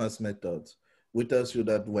difference methods, which tells you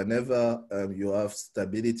that whenever you have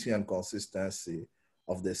stability and consistency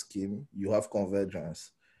of the scheme, you have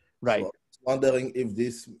convergence. Right. So I was wondering if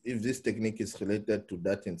this technique is related to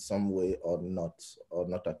that in some way or not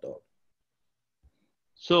at all.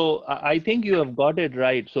 So I think you have got it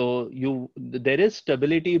right. So there is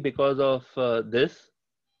stability because of this,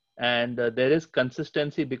 and there is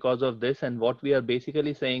consistency because of this. And what we are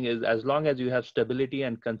basically saying is, as long as you have stability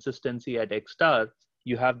and consistency at X star,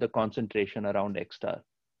 you have the concentration around X star.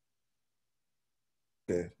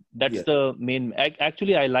 Okay. That's the main.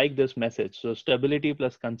 Actually, I like this message. So stability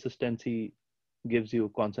plus consistency gives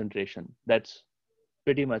you concentration. That's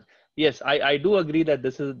pretty much. Yes, I do agree that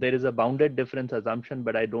there is a bounded difference assumption,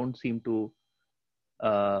 but I don't seem to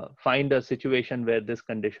find a situation where this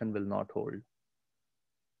condition will not hold.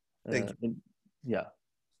 Thank you. Yeah.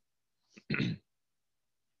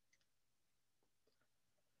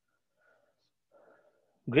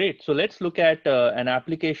 Great. So let's look at an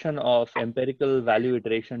application of empirical value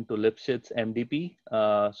iteration to Lipschitz MDP.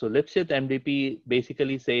 So Lipschitz MDP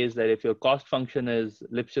basically says that if your cost function is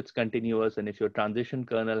Lipschitz continuous, and if your transition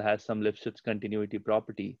kernel has some Lipschitz continuity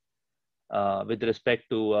property with respect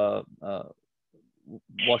to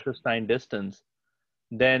Wasserstein distance,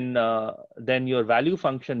 then your value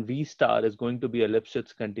function V star is going to be a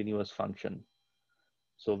Lipschitz continuous function.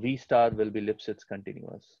 So V star will be Lipschitz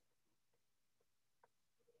continuous.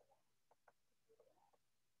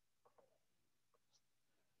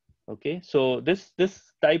 Okay, so this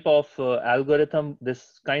type of algorithm,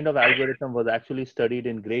 this kind of algorithm was actually studied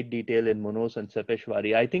in great detail in Munoz and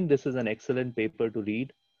Sepeshwari. I think this is an excellent paper to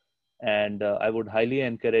read, and I would highly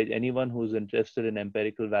encourage anyone who's interested in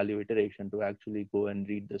empirical value iteration to actually go and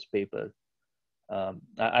read this paper.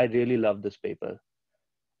 I really love this paper.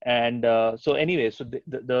 And so anyway, so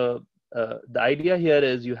the idea here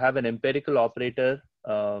is you have an empirical operator,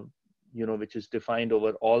 which is defined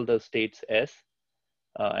over all the states S.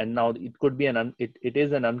 And now it could be it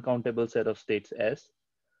is an uncountable set of states S.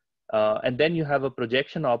 And then you have a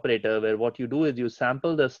projection operator where what you do is you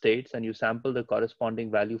sample the states and you sample the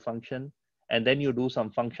corresponding value function, and then you do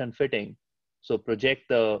some function fitting. So project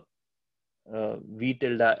the V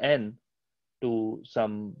tilde N to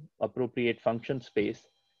some appropriate function space,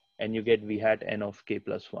 and you get V hat N of K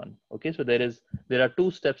plus 1. Okay, so there are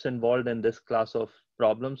 2 steps involved in this class of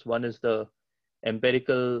problems. One is the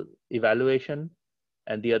empirical evaluation,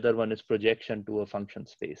 and the other one is projection to a function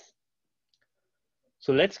space.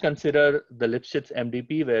 So let's consider the Lipschitz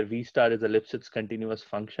MDP, where V star is a Lipschitz continuous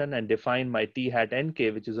function, and define my T hat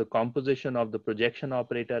Nk, which is a composition of the projection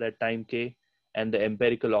operator at time k and the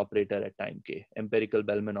empirical operator at time k, empirical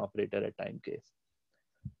Bellman operator at time k.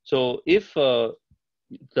 So if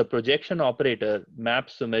the projection operator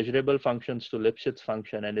maps the measurable functions to Lipschitz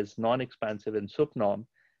function and is non-expansive in sup norm,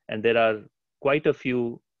 and there are quite a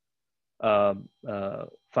few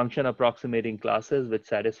function approximating classes which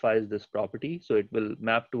satisfies this property. So it will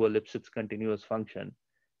map to a Lipschitz continuous function,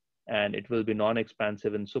 and it will be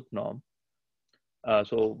non-expansive in sup norm.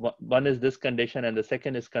 So one is this condition, and the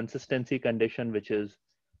second is consistency condition, which is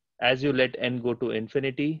as you let n go to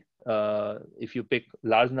infinity, if you pick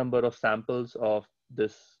large number of samples of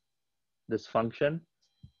this function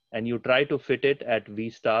and you try to fit it at v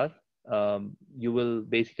star, you will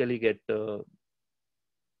basically get the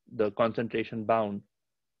concentration bound.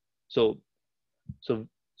 So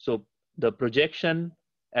the projection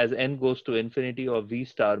as n goes to infinity of v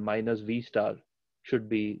star minus v star should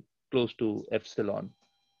be close to epsilon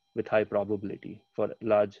with high probability for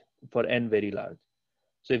n very large.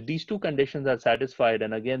 So if these two conditions are satisfied,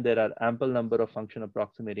 and again, there are ample number of function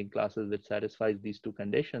approximating classes which satisfies these two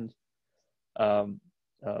conditions,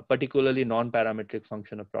 particularly non-parametric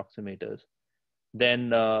function approximators,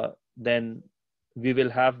 then we will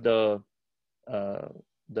have the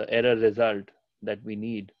error result that we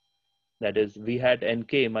need. That is, v hat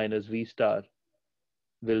nk minus v star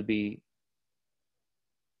will be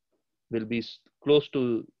close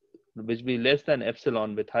to, which will be less than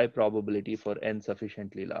epsilon with high probability for n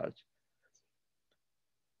sufficiently large.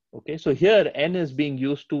 Okay, so here n is being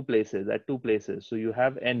used at two places. So you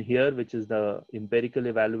have n here, which is the empirical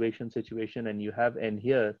evaluation situation, and you have n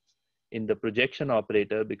here in the projection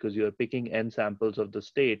operator because you are picking n samples of the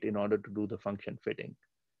state in order to do the function fitting.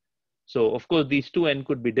 So of course, these two n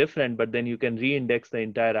could be different, but then you can re-index the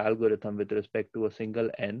entire algorithm with respect to a single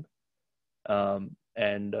n,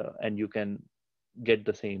 and you can get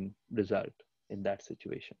the same result in that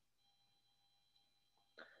situation.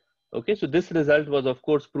 Okay, so this result was of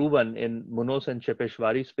course proven in Munoz and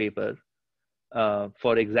Shepeshwari's paper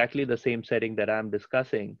for exactly the same setting that I'm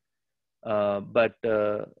discussing. But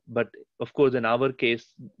of course, in our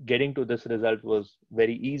case, getting to this result was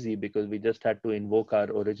very easy because we just had to invoke our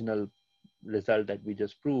original result that we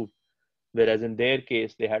just proved. Whereas in their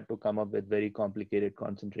case, they had to come up with very complicated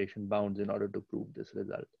concentration bounds in order to prove this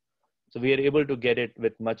result. So we are able to get it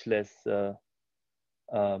with much less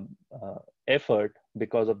effort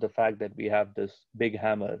because of the fact that we have this big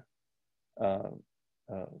hammer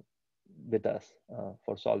with us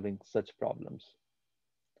for solving such problems.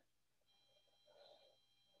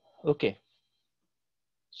 Okay,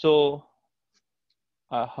 so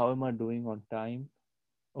how am I doing on time?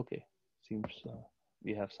 Okay, seems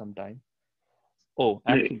we have some time. Oh,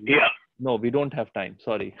 actually, yeah. No, we don't have time.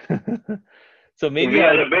 Sorry. So maybe we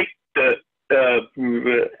are a bit.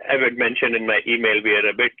 I had mentioned in my email, we are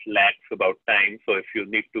a bit lax about time. So if you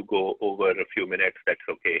need to go over a few minutes, that's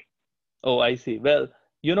okay. Oh, I see. Well,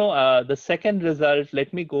 you know, the second result,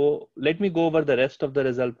 let me go over the rest of the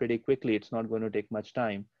result pretty quickly. It's not going to take much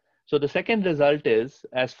time. So the second result is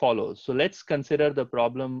as follows. So let's consider the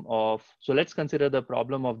problem of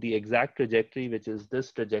the exact trajectory, which is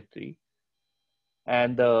this trajectory,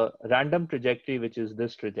 and the random trajectory, which is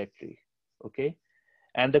this trajectory. Okay.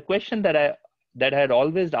 And the question that I had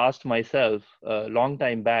always asked myself a long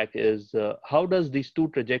time back is how does these two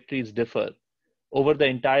trajectories differ over the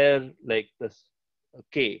entire, like this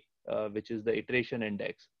k, which is the iteration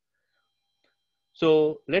index.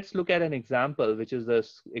 So let's look at an example, which is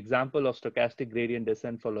this example of stochastic gradient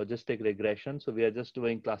descent for logistic regression. So we are just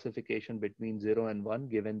doing classification between 0 and 1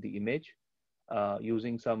 given the image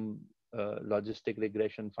using some logistic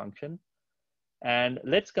regression function. And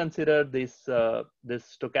let's consider this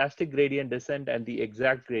stochastic gradient descent and the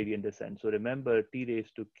exact gradient descent. So remember, t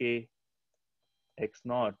raised to k x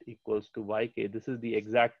naught equals to yk. This is the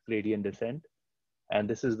exact gradient descent, and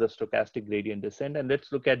this is the stochastic gradient descent. And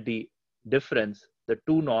let's look at the difference, the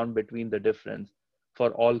 2 norm between the difference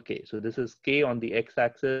for all k. So this is k on the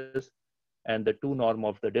x-axis and the 2 norm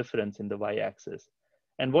of the difference in the y-axis.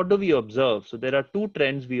 And what do we observe? So there are two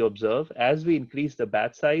trends we observe as we increase the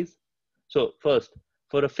batch size. So first,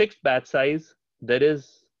 for a fixed batch size, there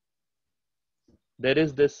is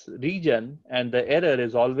this region, and the error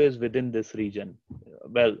is always within this region,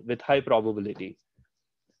 well, with high probability.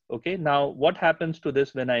 Okay, now what happens to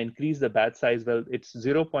this when I increase the batch size? Well, it's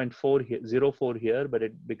 0.04 here, but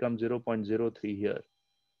it becomes 0.03 here.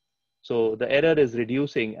 So the error is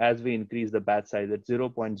reducing as we increase the batch size at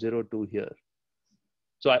 0.02 here.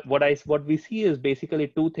 So what we see is basically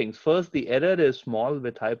two things. First, the error is small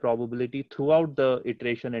with high probability throughout the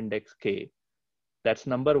iteration index k. That's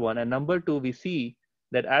number one. And number two, we see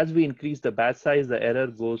that as we increase the batch size, the error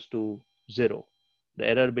goes to 0, the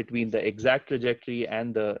error between the exact trajectory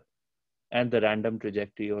and the random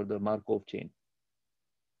trajectory or the Markov chain.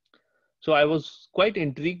 So I was quite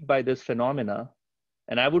intrigued by this phenomena,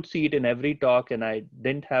 and I would see it in every talk, and I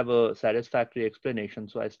didn't have a satisfactory explanation.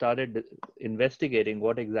 So I started investigating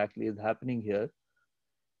what exactly is happening here.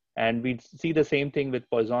 And we see the same thing with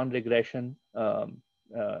Poisson regression,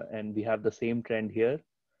 and we have the same trend here.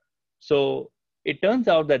 So it turns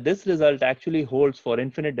out that this result actually holds for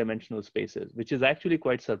infinite dimensional spaces, which is actually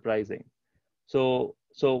quite surprising. So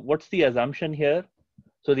what's the assumption here?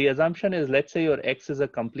 So the assumption is, let's say your X is a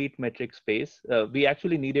complete metric space. We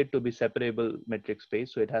actually need it to be separable metric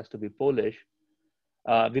space, so it has to be Polish.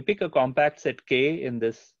 We pick a compact set K in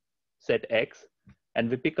this set X, and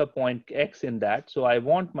we pick a point X in that. So I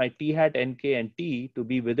want my T hat, NK, and T to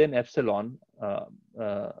be within epsilon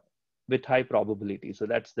with high probability. So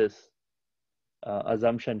that's this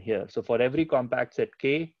assumption here. So for every compact set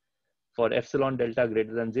K, for epsilon delta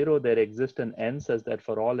greater than 0, there exists an N such that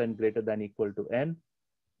for all N greater than equal to N,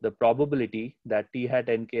 the probability that T hat,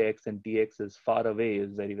 NKX, and TX is far away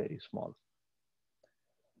is very, very small.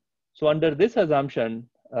 So under this assumption,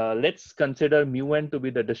 let's consider mu n to be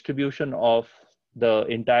the distribution of the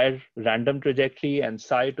entire random trajectory and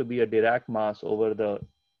psi to be a Dirac mass over the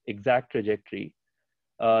exact trajectory.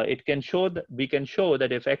 We can show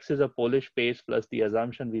that if X is a Polish space plus the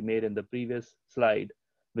assumption we made in the previous slide,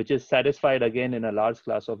 which is satisfied again in a large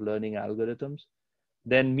class of learning algorithms,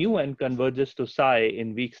 then mu n converges to psi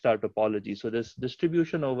in weak star topology. So this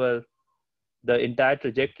distribution over the entire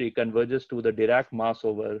trajectory converges to the Dirac mass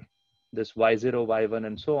over this y0, y1,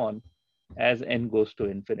 and so on as n goes to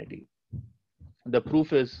infinity. The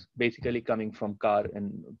proof is basically coming from Carr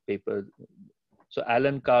in paper. So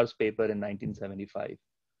Alan Carr's paper in 1975.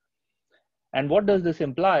 And what does this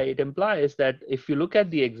imply? It implies that if you look at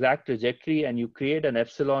the exact trajectory and you create an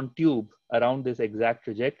epsilon tube around this exact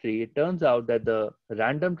trajectory, it turns out that the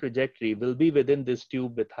random trajectory will be within this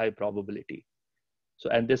tube with high probability. So,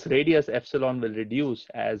 and this radius epsilon will reduce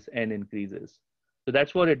as n increases. So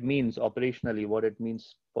that's what it means operationally, what it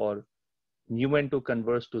means for mu n to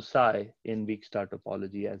converge to psi in weak star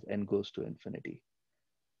topology as n goes to infinity.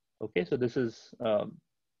 Okay, so this is,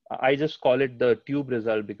 I just call it the tube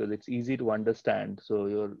result because it's easy to understand. So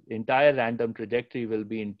your entire random trajectory will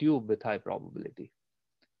be in tube with high probability.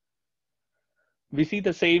 We see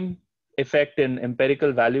the same effect in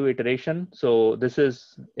empirical value iteration. So this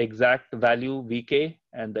is exact value Vk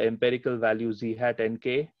and the empirical value Z hat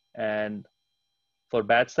Nk. And for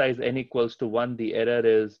batch size n equals to 1, the error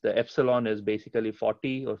is the epsilon is basically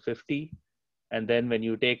 40 or 50. And then when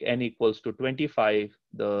you take n equals to 25,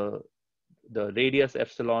 the radius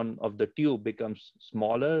epsilon of the tube becomes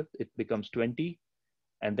smaller, it becomes 20.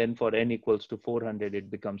 And then for n equals to 400,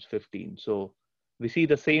 it becomes 15. So we see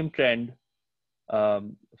the same trend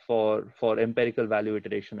for empirical value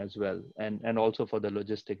iteration as well, and also for the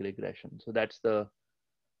logistic regression. So that's the,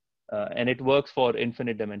 and it works for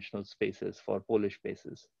infinite dimensional spaces, for Polish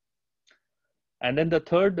spaces. And then the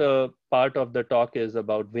third part of the talk is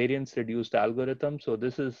about variance reduced algorithm. So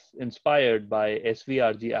this is inspired by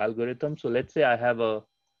SVRG algorithm. So let's say I have a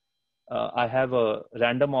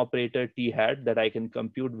random operator T hat that I can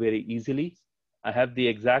compute very easily. I have the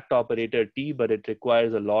exact operator T, but it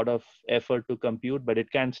requires a lot of effort to compute, but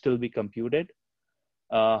it can still be computed.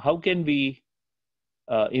 How can we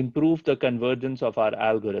improve the convergence of our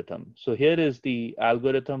algorithm? So here is the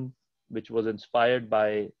algorithm which was inspired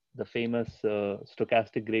by the famous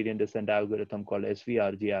stochastic gradient descent algorithm called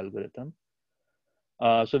SVRG algorithm.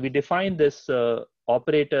 So we define this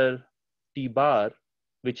operator T bar,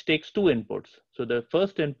 which takes 2 inputs. So the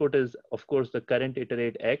first input is, of course, the current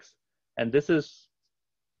iterate X. And this is,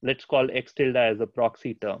 let's call X tilde as a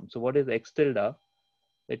proxy term. So what is X tilde?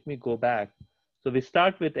 Let me go back. So we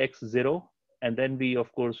start with X0, and then we,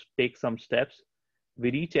 of course, take some steps.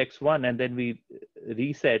 We reach X1, and then we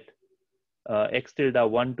reset X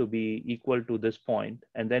tilde 1 to be equal to this point.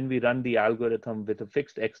 And then we run the algorithm with a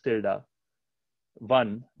fixed X tilde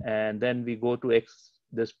 1. And then we go to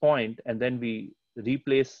this point, and then we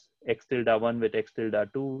replace X tilde 1 with X tilde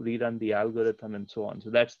 2, rerun the algorithm, and so on.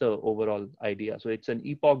 So that's the overall idea. So it's an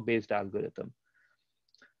epoch-based algorithm.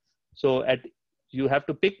 So you have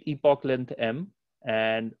to pick epoch length M,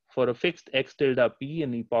 and for a fixed X tilde P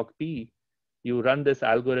in epoch P, you run this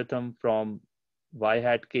algorithm from y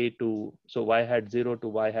hat K to, so y hat 0 to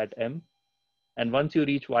y hat M. And once you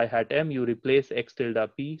reach y hat M, you replace X tilde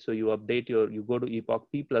P. So you update you go to epoch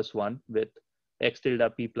P plus 1 with X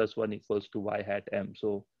tilde P plus 1 equals to y hat M.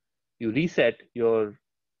 So you reset your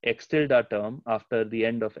X tilde term after the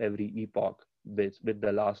end of every epoch with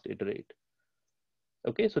the last iterate.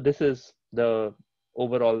 Okay, so this is the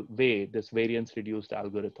overall way this variance reduced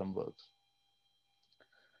algorithm works.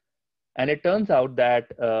 And it turns out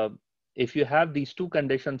that if you have these two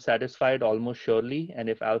conditions satisfied almost surely, and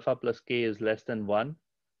if alpha plus k is less than 1,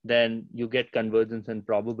 then you get convergence in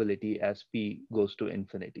probability as p goes to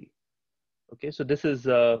infinity. Okay, so this is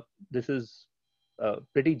a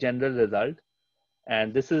pretty general result.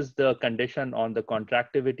 And this is the condition on the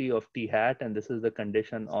contractivity of t hat, and this is the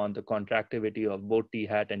condition on the contractivity of both t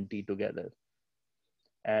hat and t together.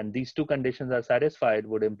 And these two conditions are satisfied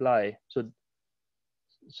would imply, so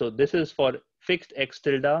this is for fixed x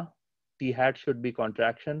tilde, t hat should be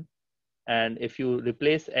contraction. And if you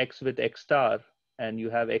replace x with x star and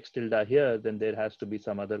you have x tilde here, then there has to be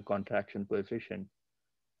some other contraction coefficient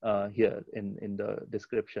here in the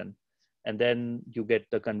description. And then you get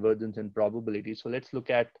the convergence in probability. So let's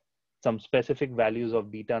look at some specific values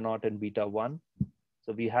of beta naught and beta 1.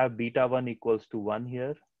 So we have beta 1 equals to 1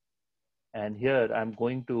 here. And here I'm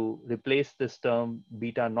going to replace this term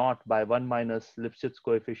beta naught by 1 minus Lipschitz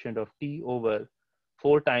coefficient of t over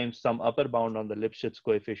 4 times some upper bound on the Lipschitz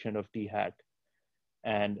coefficient of t hat.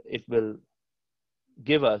 And it will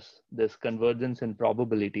give us this convergence in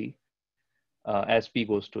probability as p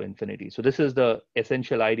goes to infinity. So this is the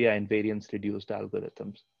essential idea in variance reduced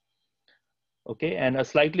algorithms. Okay, and a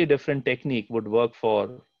slightly different technique would work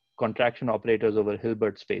for contraction operators over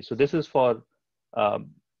Hilbert space. So this is for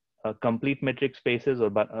complete metric spaces,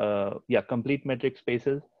 or complete metric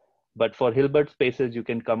spaces. But for Hilbert spaces, you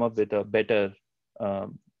can come up with a better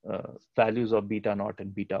values of beta naught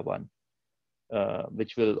and beta 1,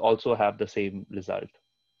 which will also have the same result,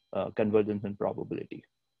 convergence in probability.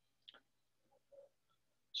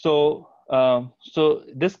 So, so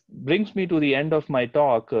this brings me to the end of my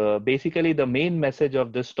talk. Basically, the main message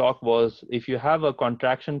of this talk was, if you have a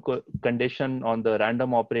contraction condition on the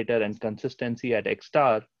random operator and consistency at x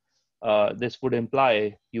star, this would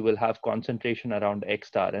imply you will have concentration around x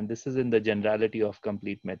star. And this is in the generality of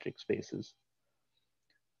complete metric spaces.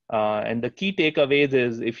 And the key takeaways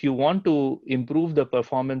is, if you want to improve the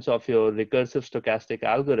performance of your recursive stochastic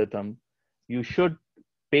algorithm, you should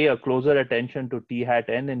pay a closer attention to t hat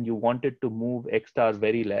n, and you want it to move x star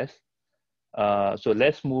very less. So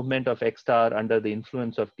less movement of x star under the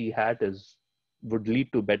influence of t hat would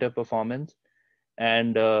lead to better performance.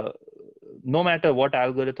 And no matter what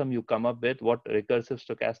algorithm you come up with, what recursive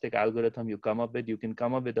stochastic algorithm you come up with, you can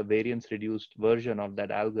come up with a variance reduced version of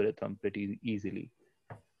that algorithm pretty easily.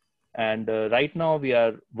 And right now we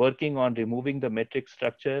are working on removing the metric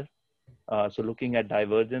structure. So looking at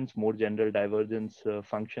divergence, more general divergence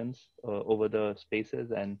functions over the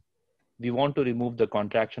spaces. And we want to remove the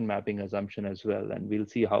contraction mapping assumption as well. And we'll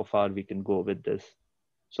see how far we can go with this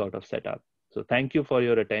sort of setup. So thank you for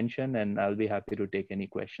your attention, and I'll be happy to take any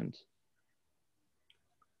questions.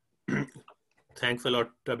 Thanks a lot,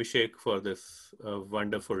 Abhishek, for this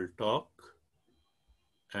wonderful talk.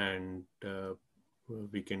 And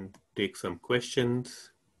we can take some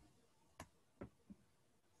questions.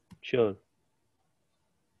 Sure.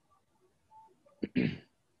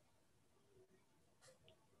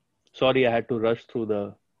 Sorry, I had to rush through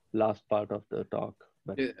the last part of the talk.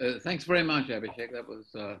 But thanks very much, Abhishek. That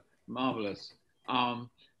was marvelous.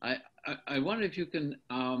 I wonder if you can,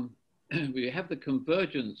 we have the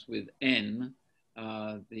convergence with n,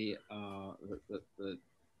 in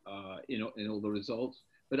all the results,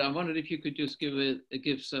 but I wondered if you could just give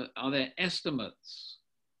are there estimates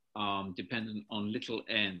dependent on little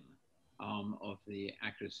n of the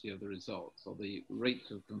accuracy of the results, or the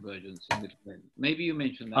rates of convergence in little n? Maybe you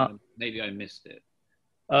mentioned that, maybe I missed it.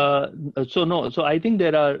 So I think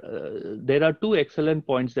there are two excellent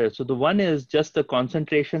points there. So the one is just the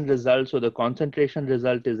concentration result. So the concentration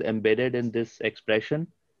result is embedded in this expression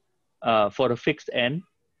for a fixed n.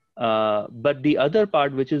 But the other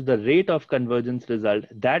part, which is the rate of convergence result,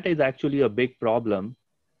 that is actually a big problem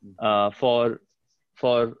for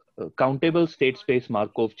countable state space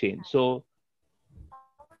Markov chain. So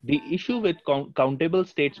the issue with countable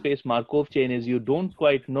state space Markov chain is you don't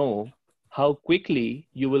quite know how quickly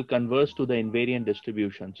you will converge to the invariant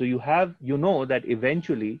distribution. So you know that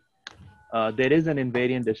eventually there is an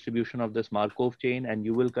invariant distribution of this Markov chain, and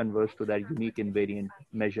you will converge to that unique invariant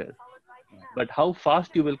measure. But how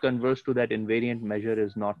fast you will converge to that invariant measure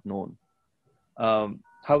is not known.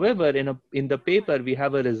 However, in the paper, we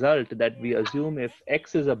have a result that we assume if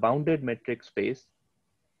X is a bounded metric space,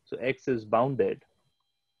 so X is bounded,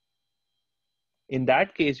 in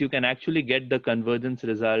that case, you can actually get the convergence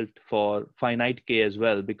result for finite K as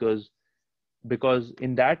well, because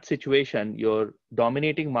in that situation, your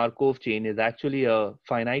dominating Markov chain is actually a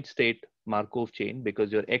finite state Markov chain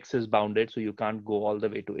because your X is bounded, so you can't go all the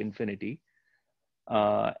way to infinity.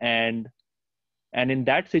 And in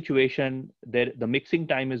that situation, the mixing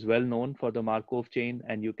time is well known for the Markov chain,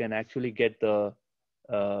 and you can actually get the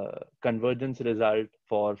convergence result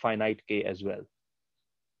for finite K as well.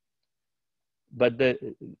 But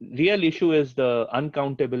the real issue is the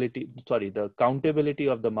the countability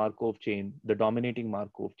of the Markov chain, the dominating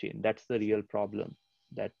Markov chain. That's the real problem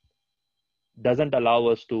that doesn't allow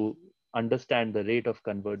us to understand the rate of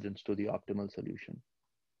convergence to the optimal solution.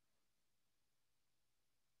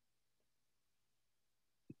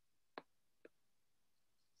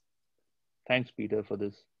 Thanks, Peter, for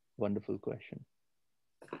this wonderful question.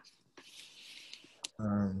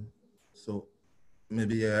 So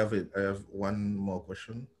maybe I have one more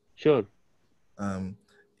question. Sure.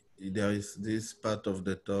 There is this part of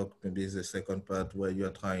the talk, maybe it's the second part, where you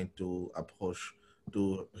are trying to approach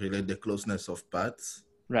to relate the closeness of paths.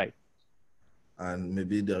 Right. And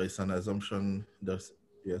maybe there is an assumption. There's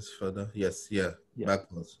further. Yeah.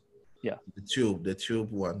 Backwards. Yeah. The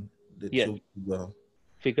tube one. The tube.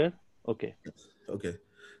 Figure. Okay. Yes. Okay.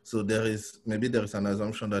 So there is an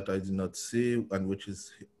assumption that I did not see, and which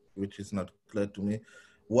is not clear to me.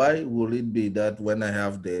 Why will it be that when I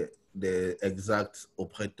have the exact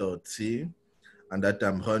operator T, and that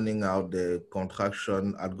I'm running out the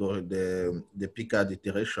contraction algorithm, the Picard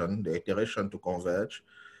iteration, the iteration to converge,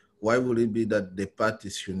 why would it be that the path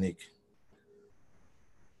is unique?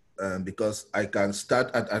 Because I can start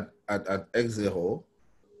at X0,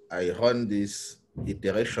 I run these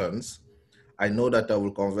iterations, I know that I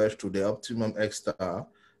will converge to the optimum X star,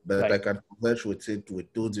 but right. I can converge with it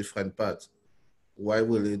with two different paths. Why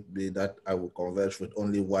will it be that I will converge with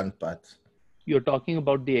only one path? You're talking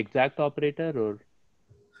about the exact operator, or?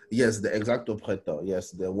 Yes, the exact operator.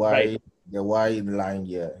 Yes, the Y, right. The Y line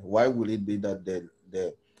here. Why will it be that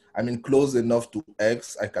close enough to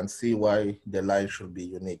X, I can see why the line should be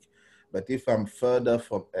unique. But if I'm further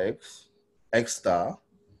from X star,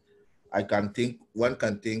 one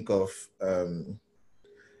can think of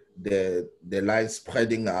the line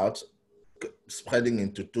spreading out, spreading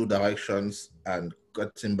into two directions and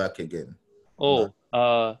cutting back again. Oh,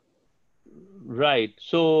 right.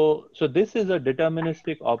 So this is a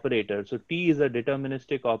deterministic operator. So T is a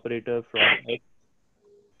deterministic operator from X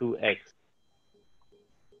to X.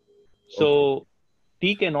 So okay.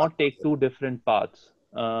 T cannot take two different paths.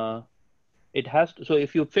 It has to, so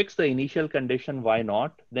if you fix the initial condition, why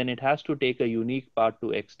not? Then it has to take a unique path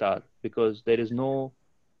to X star, because there is no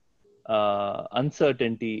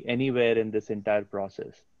uncertainty anywhere in this entire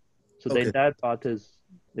process. So the entire path is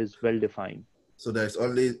well defined. So there's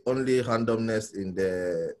only randomness in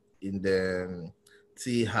the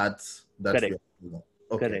T hats that correct. we are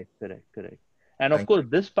okay. Correct. And of course,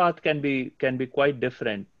 this path can be quite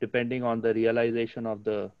different depending on the realization of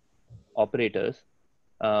the operators.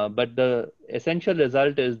 But the essential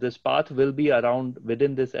result is this path will be around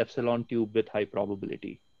within this epsilon tube with high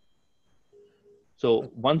probability.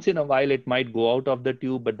 So once in a while, it might go out of the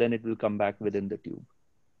tube, but then it will come back within the tube.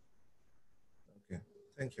 Okay,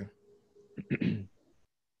 thank you.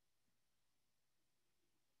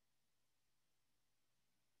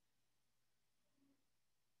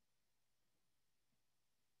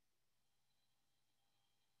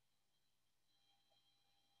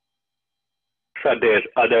 Are there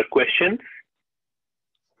other questions?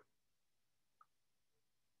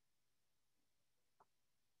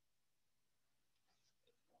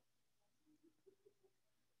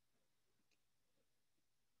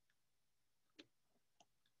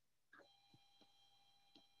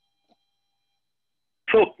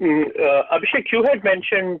 So, Abhishek, you had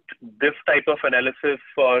mentioned this type of analysis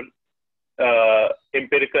for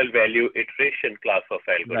empirical value iteration class of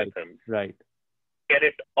algorithms. Right. Can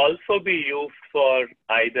it also be used for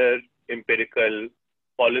either empirical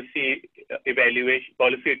policy evaluation,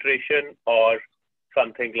 policy iteration, or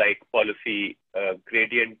something like policy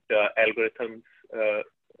gradient algorithms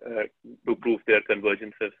to prove their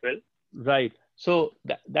convergence as well? Right. So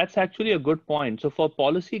that's actually a good point. So for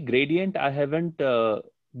policy gradient, I haven't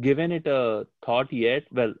given it a thought yet.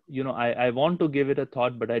 Well, I want to give it a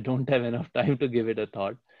thought, but I don't have enough time to give it a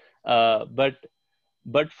thought.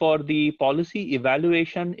 But for the policy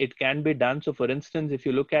evaluation, it can be done. So for instance, if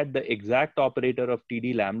you look at the exact operator of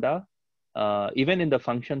TD lambda, even in the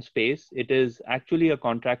function space, it is actually a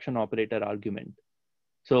contraction operator argument.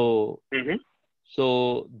 So,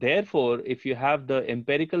 So therefore, if you have the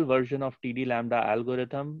empirical version of TD lambda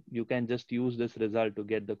algorithm, you can just use this result to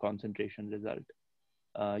get the concentration result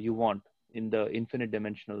you want in the infinite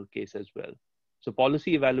dimensional case as well. So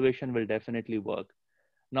policy evaluation will definitely work.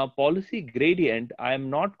 Now, policy gradient, I'm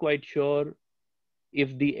not quite sure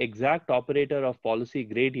if the exact operator of policy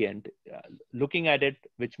gradient, looking at it,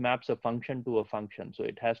 which maps a function to a function. So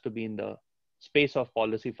it has to be in the space of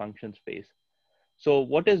policy function space. So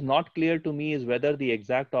what is not clear to me is whether the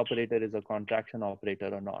exact operator is a contraction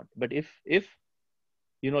operator or not. But if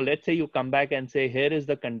let's say you come back and say, here is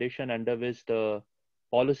the condition under which the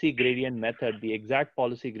policy gradient method, the exact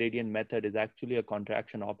policy gradient method is actually a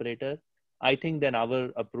contraction operator, I think then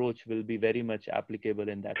our approach will be very much applicable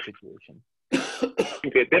in that situation.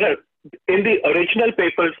 Okay, in the original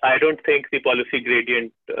papers, I don't think the policy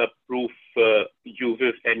gradient proof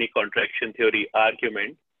uses any contraction theory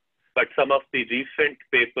argument, but some of the recent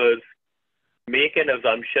papers make an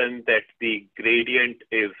assumption that the gradient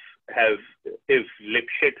is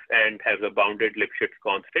Lipschitz and has a bounded Lipschitz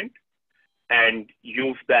constant, and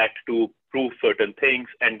use that to prove certain things,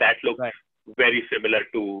 and that looks very similar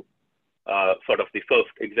to sort of the first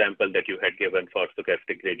example that you had given for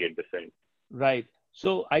stochastic gradient descent. Right.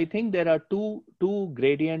 So I think there are two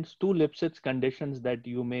gradients, two Lipschitz conditions that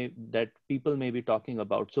people may be talking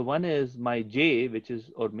about. So one is my J, which is,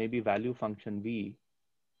 or maybe value function V.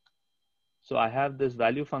 So I have this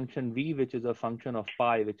value function V, which is a function of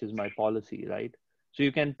pi, which is my policy, right? So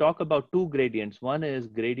you can talk about two gradients. One is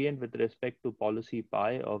gradient with respect to policy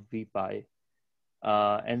pi of V pi.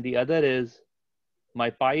 And the other is my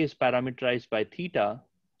pi is parameterized by theta.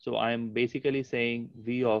 So I'm basically saying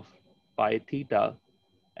V of pi theta,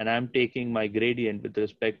 and I'm taking my gradient with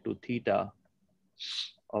respect to theta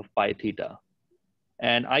of pi theta.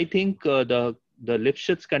 And I think the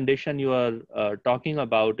Lipschitz condition you are talking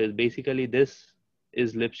about is basically this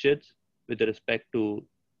is Lipschitz with respect to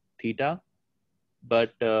theta.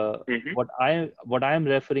 But what I am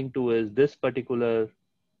referring to is this particular.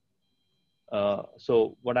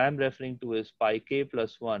 So what I'm referring to is pi k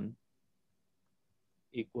plus 1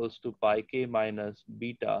 equals to pi k minus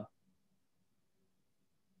beta.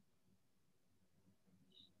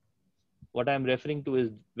 What I'm referring to is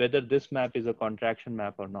whether this map is a contraction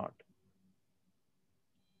map or not.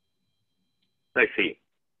 I see.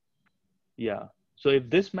 Yeah. So if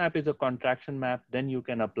this map is a contraction map, then you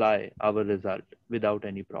can apply our result without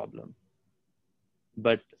any problem.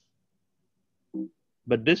 But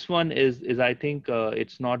this one is I think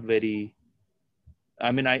it's not very,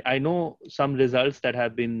 I mean, I know some results that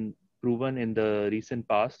have been proven in the recent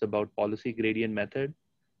past about policy gradient method,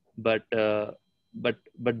 but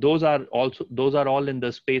those are all in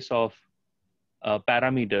the space of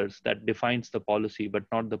parameters that defines the policy, but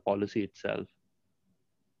not the policy itself.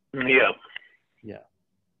 Yeah. Yeah.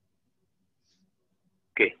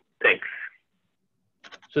 Okay, thanks.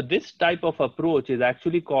 So this type of approach is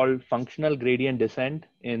actually called functional gradient descent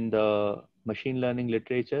in the machine learning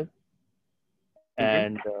literature.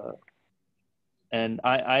 And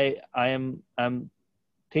I'm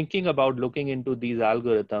thinking about looking into these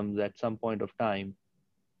algorithms at some point of time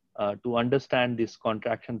to understand these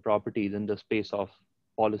contraction properties in the space of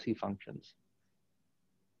policy functions.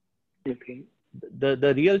 Okay.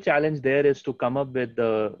 The real challenge there is to come up with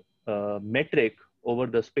the metric over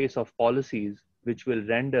the space of policies which will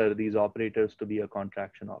render these operators to be a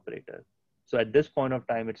contraction operator. So at this point of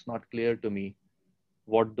time, it's not clear to me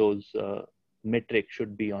what those metrics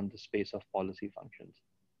should be on the space of policy functions.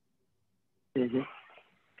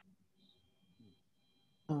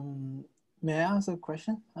 May I ask a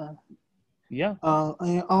question? Yeah.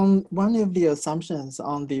 On one of the assumptions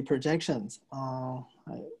on the projections, I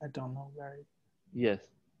don't know where. Yes.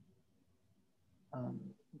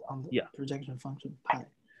 On the projection function pi.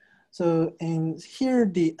 So in here,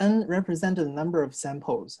 the n represented the number of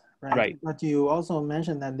samples, right? Right. But you also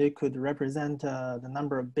mentioned that they could represent the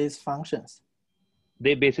number of base functions.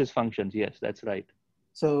 They basis functions, yes, that's right.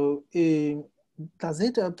 So does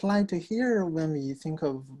it apply to here when we think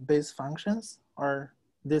of base functions, or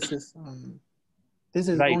this is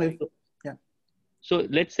right. only, yeah. So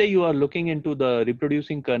let's say you are looking into the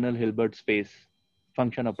reproducing kernel Hilbert space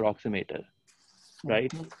function approximator,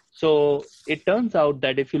 right? So it turns out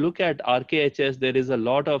that if you look at RKHS, there is a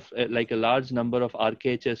lot of like a large number of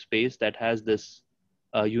RKHS space that has this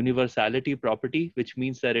universality property, which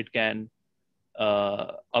means that it can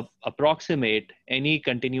approximate any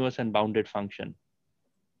continuous and bounded function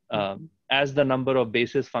as the number of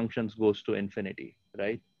basis functions goes to infinity,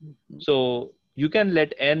 right? So you can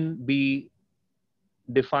let n be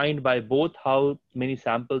defined by both how many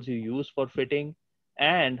samples you use for fitting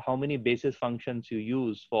and how many basis functions you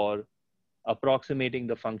use for approximating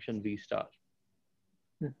the function v star,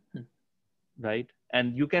 right?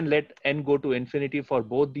 And you can let n go to infinity for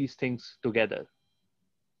both these things together.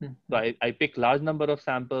 So I pick large number of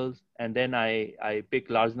samples, and then I pick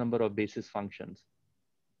large number of basis functions.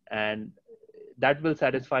 And that will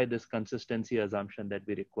satisfy this consistency assumption that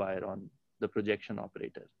we require on the projection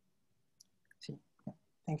operator.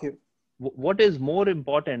 Thank you. What is more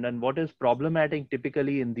important and what is problematic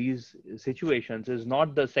typically in these situations is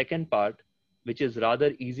not the second part, which is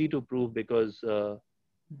rather easy to prove because of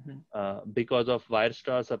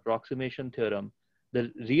Weierstrass approximation theorem.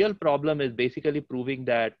 The real problem is basically proving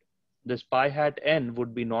that this pi hat n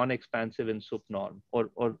would be non-expansive in sup norm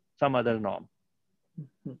or some other norm.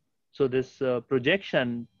 So this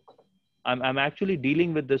projection, I'm actually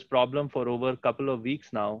dealing with this problem for over a couple of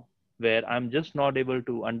weeks now, where I'm just not able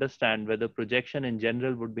to understand whether projection in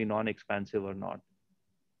general would be non-expansive or not.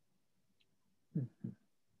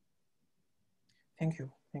 Thank you.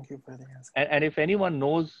 Thank you for the answer. And if anyone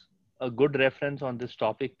knows a good reference on this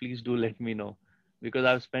topic, please do let me know, because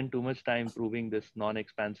I've spent too much time proving this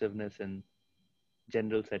non-expansiveness in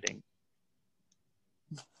general setting.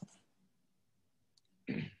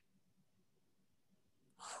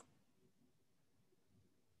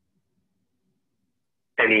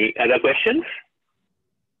 Any other questions?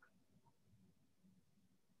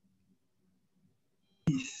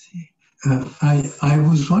 I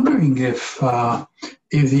was wondering if the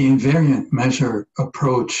invariant measure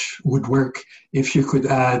approach would work if you could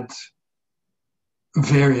add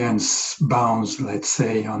variance bounds, let's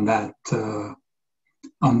say, on that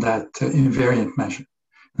invariant measure.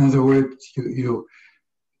 In other words, you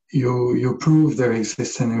prove there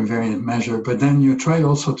exists an invariant measure, but then you try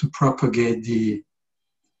also to propagate the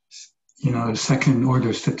second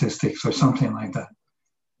order statistics or something like that.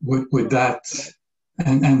 Would that,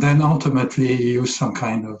 and then ultimately use some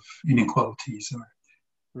kind of inequalities.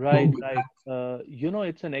 Right.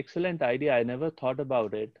 It's an excellent idea. I never thought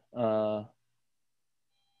about it, but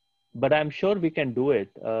I'm sure we can do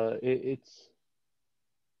it.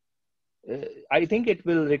 I think it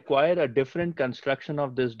will require a different construction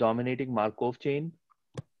of this dominating Markov chain.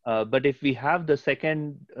 But if we have the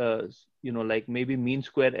second, like maybe mean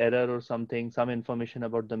square error or something, some information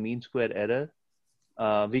about the mean square error,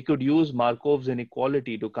 we could use Markov's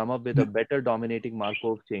inequality to come up with a better dominating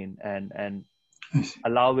Markov chain and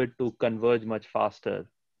allow it to converge much faster,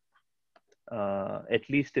 at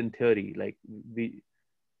least in theory. Like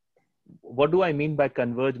what do I mean by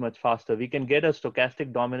converge much faster? We can get a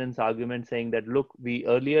stochastic dominance argument saying that, look, we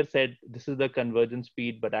earlier said this is the convergence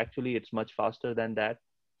speed, but actually it's much faster than that.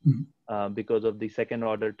 Because of the second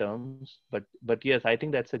order terms. But yes, I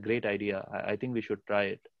think that's a great idea. I think we should try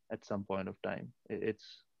it at some point of time.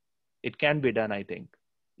 It can be done, I think,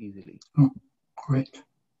 easily. Oh, great.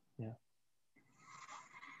 Yeah.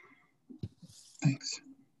 Thanks.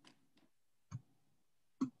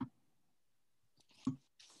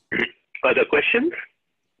 Other questions?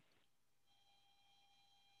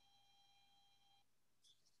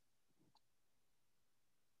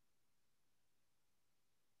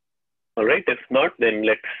 All right, if not, then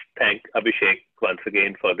let's thank Abhishek once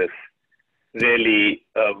again for this really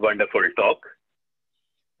wonderful talk.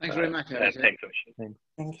 Thanks very much, Abhishek. Thanks,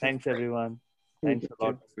 Abhishek. Thanks, everyone. Thanks a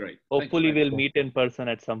lot. Great. Hopefully, we'll meet in person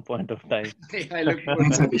at some point of time. I look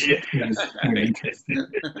forward to Abhishek. Very interesting.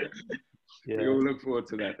 Yeah. We all look forward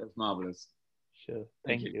to that. That's marvelous. Sure.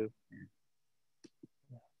 Thank you.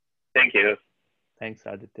 Thank you. Thanks,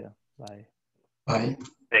 Aditya. Bye. Bye.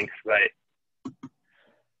 Thanks. Bye.